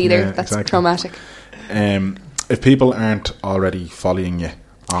emojis either. Yeah, that's exactly. traumatic. If people aren't already following you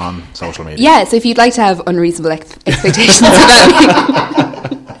on social media, so if you'd like to have unreasonable expectations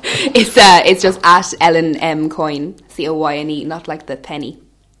about me, it's just at Ellen M Coyne, COYNE, not like the penny,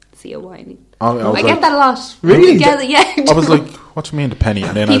 COYNE. I get that a lot. Really? I was like, what do you mean the penny?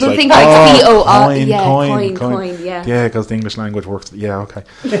 And then people I was think like, coin, yeah, because the English language works. Yeah, okay.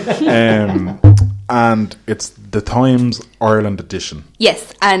 And it's the Times Ireland edition.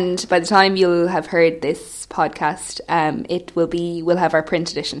 Yes, and by the time you'll have heard this podcast, we'll have our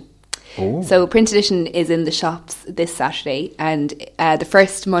print edition. Oh. So print edition is in the shops this Saturday, and the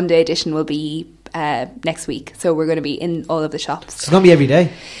first Monday edition will be next week. So we're going to be in all of the shops. It's going to be every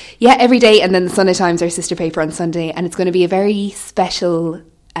day. Yeah, every day, and then the Sunday Times, our sister paper, on Sunday, and it's going to be a very special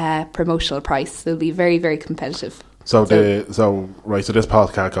promotional price. So it'll be very, very competitive. So this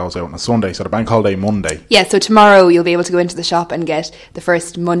podcast goes out on a Sunday, so the bank holiday Monday. Yeah, so tomorrow you'll be able to go into the shop and get the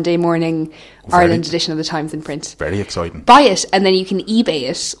first Monday morning Ireland edition of the Times in print. Very exciting. Buy it, and then you can eBay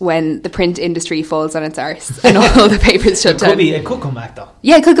it when the print industry falls on its arse and all the papers shut down. It could come back though.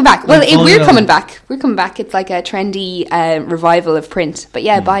 Yeah, it could come back. Well, we're coming back. We're coming back. It's like a trendy revival of print. But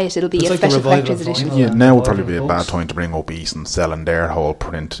yeah, buy it. It'll be a special collector's edition. Yeah, now would probably be a bad time to bring up East and selling their whole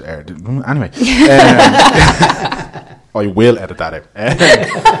print. Anyway. I will edit that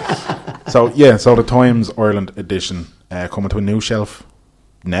out. So the Times Ireland edition coming to a new shelf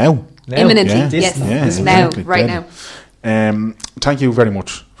now. Imminently, yes. Now, right now. Thank you very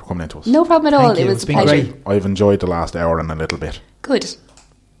much for coming in to us. No problem at all. It was a pleasure. Great. I've enjoyed the last hour and a little bit. Good.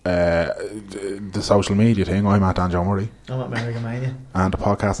 The social media thing, I'm at Dan John Murray. I'm at Merrigamania. And the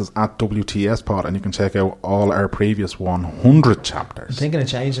podcast is at WTS Pod, and you can check out all our previous 100 chapters. I'm thinking of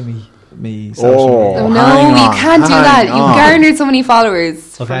changing me social media. Oh no, you can't do that. You've garnered so many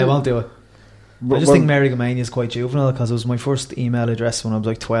followers. Okay, I won't do it. I just think Merrigamania is quite juvenile because it was my first email address when I was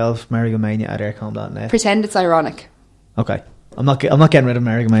like 12, merrigamania@aircom.net. Pretend it's ironic. Okay. I'm not getting rid of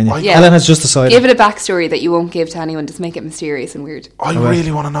Merrigamania. Yeah. Ellen has just decided. Give it a backstory that you won't give to anyone. Just make it mysterious and weird. I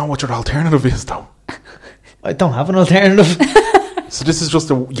really want to know what your alternative is, though. I don't have an alternative. So this is just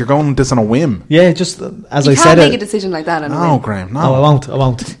you're going this on a whim. Yeah, just as I said. You can't make a decision like that. No, Graham. No, I won't.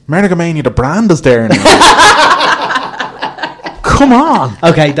 Merrigamania, the brand is there now. Come on.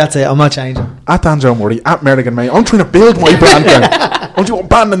 Okay, that's it. I'm not changing. At Dan Joe Murray, at Merrigamania. I'm trying to build my brand now. Don't you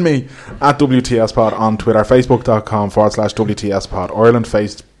abandon me. At WTS Pod on Twitter, facebook.com/WTS Pod Ireland,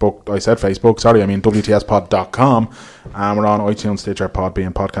 Facebook. I said Facebook. Sorry, I mean WTSpod.com. And we're on iTunes, Stitcher,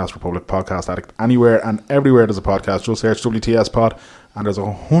 Podbean, Podcast Republic, Podcast Addict. Anywhere and everywhere there's a podcast, just search WTS Pod, and there's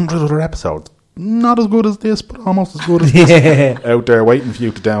 100 other episodes. Not as good as this, but almost as good as this. Out there waiting for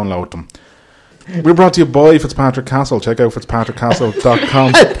you to download them. We're brought to you by Fitzpatrick Castle. Check out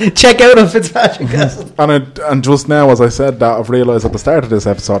fitzpatrickcastle.com. Check out on Fitzpatrick Castle. And just now, as I said that, I've realised at the start of this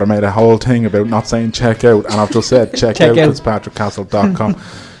episode I made a whole thing about not saying check out, and I've just said check out fitzpatrickcastle.com.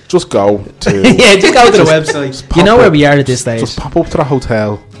 Just go to just go to the website. You know where we are at this stage. Just pop up to the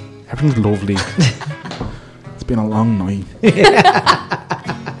hotel. Everything's lovely. It's been a long night.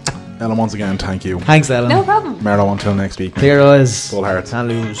 Ellen, once again, thank you. Thanks, Ellen. No problem. Merlo, until next week. Clear eyes. Full hearts. Can't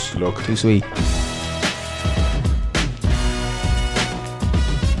lose. Look. Too sweet.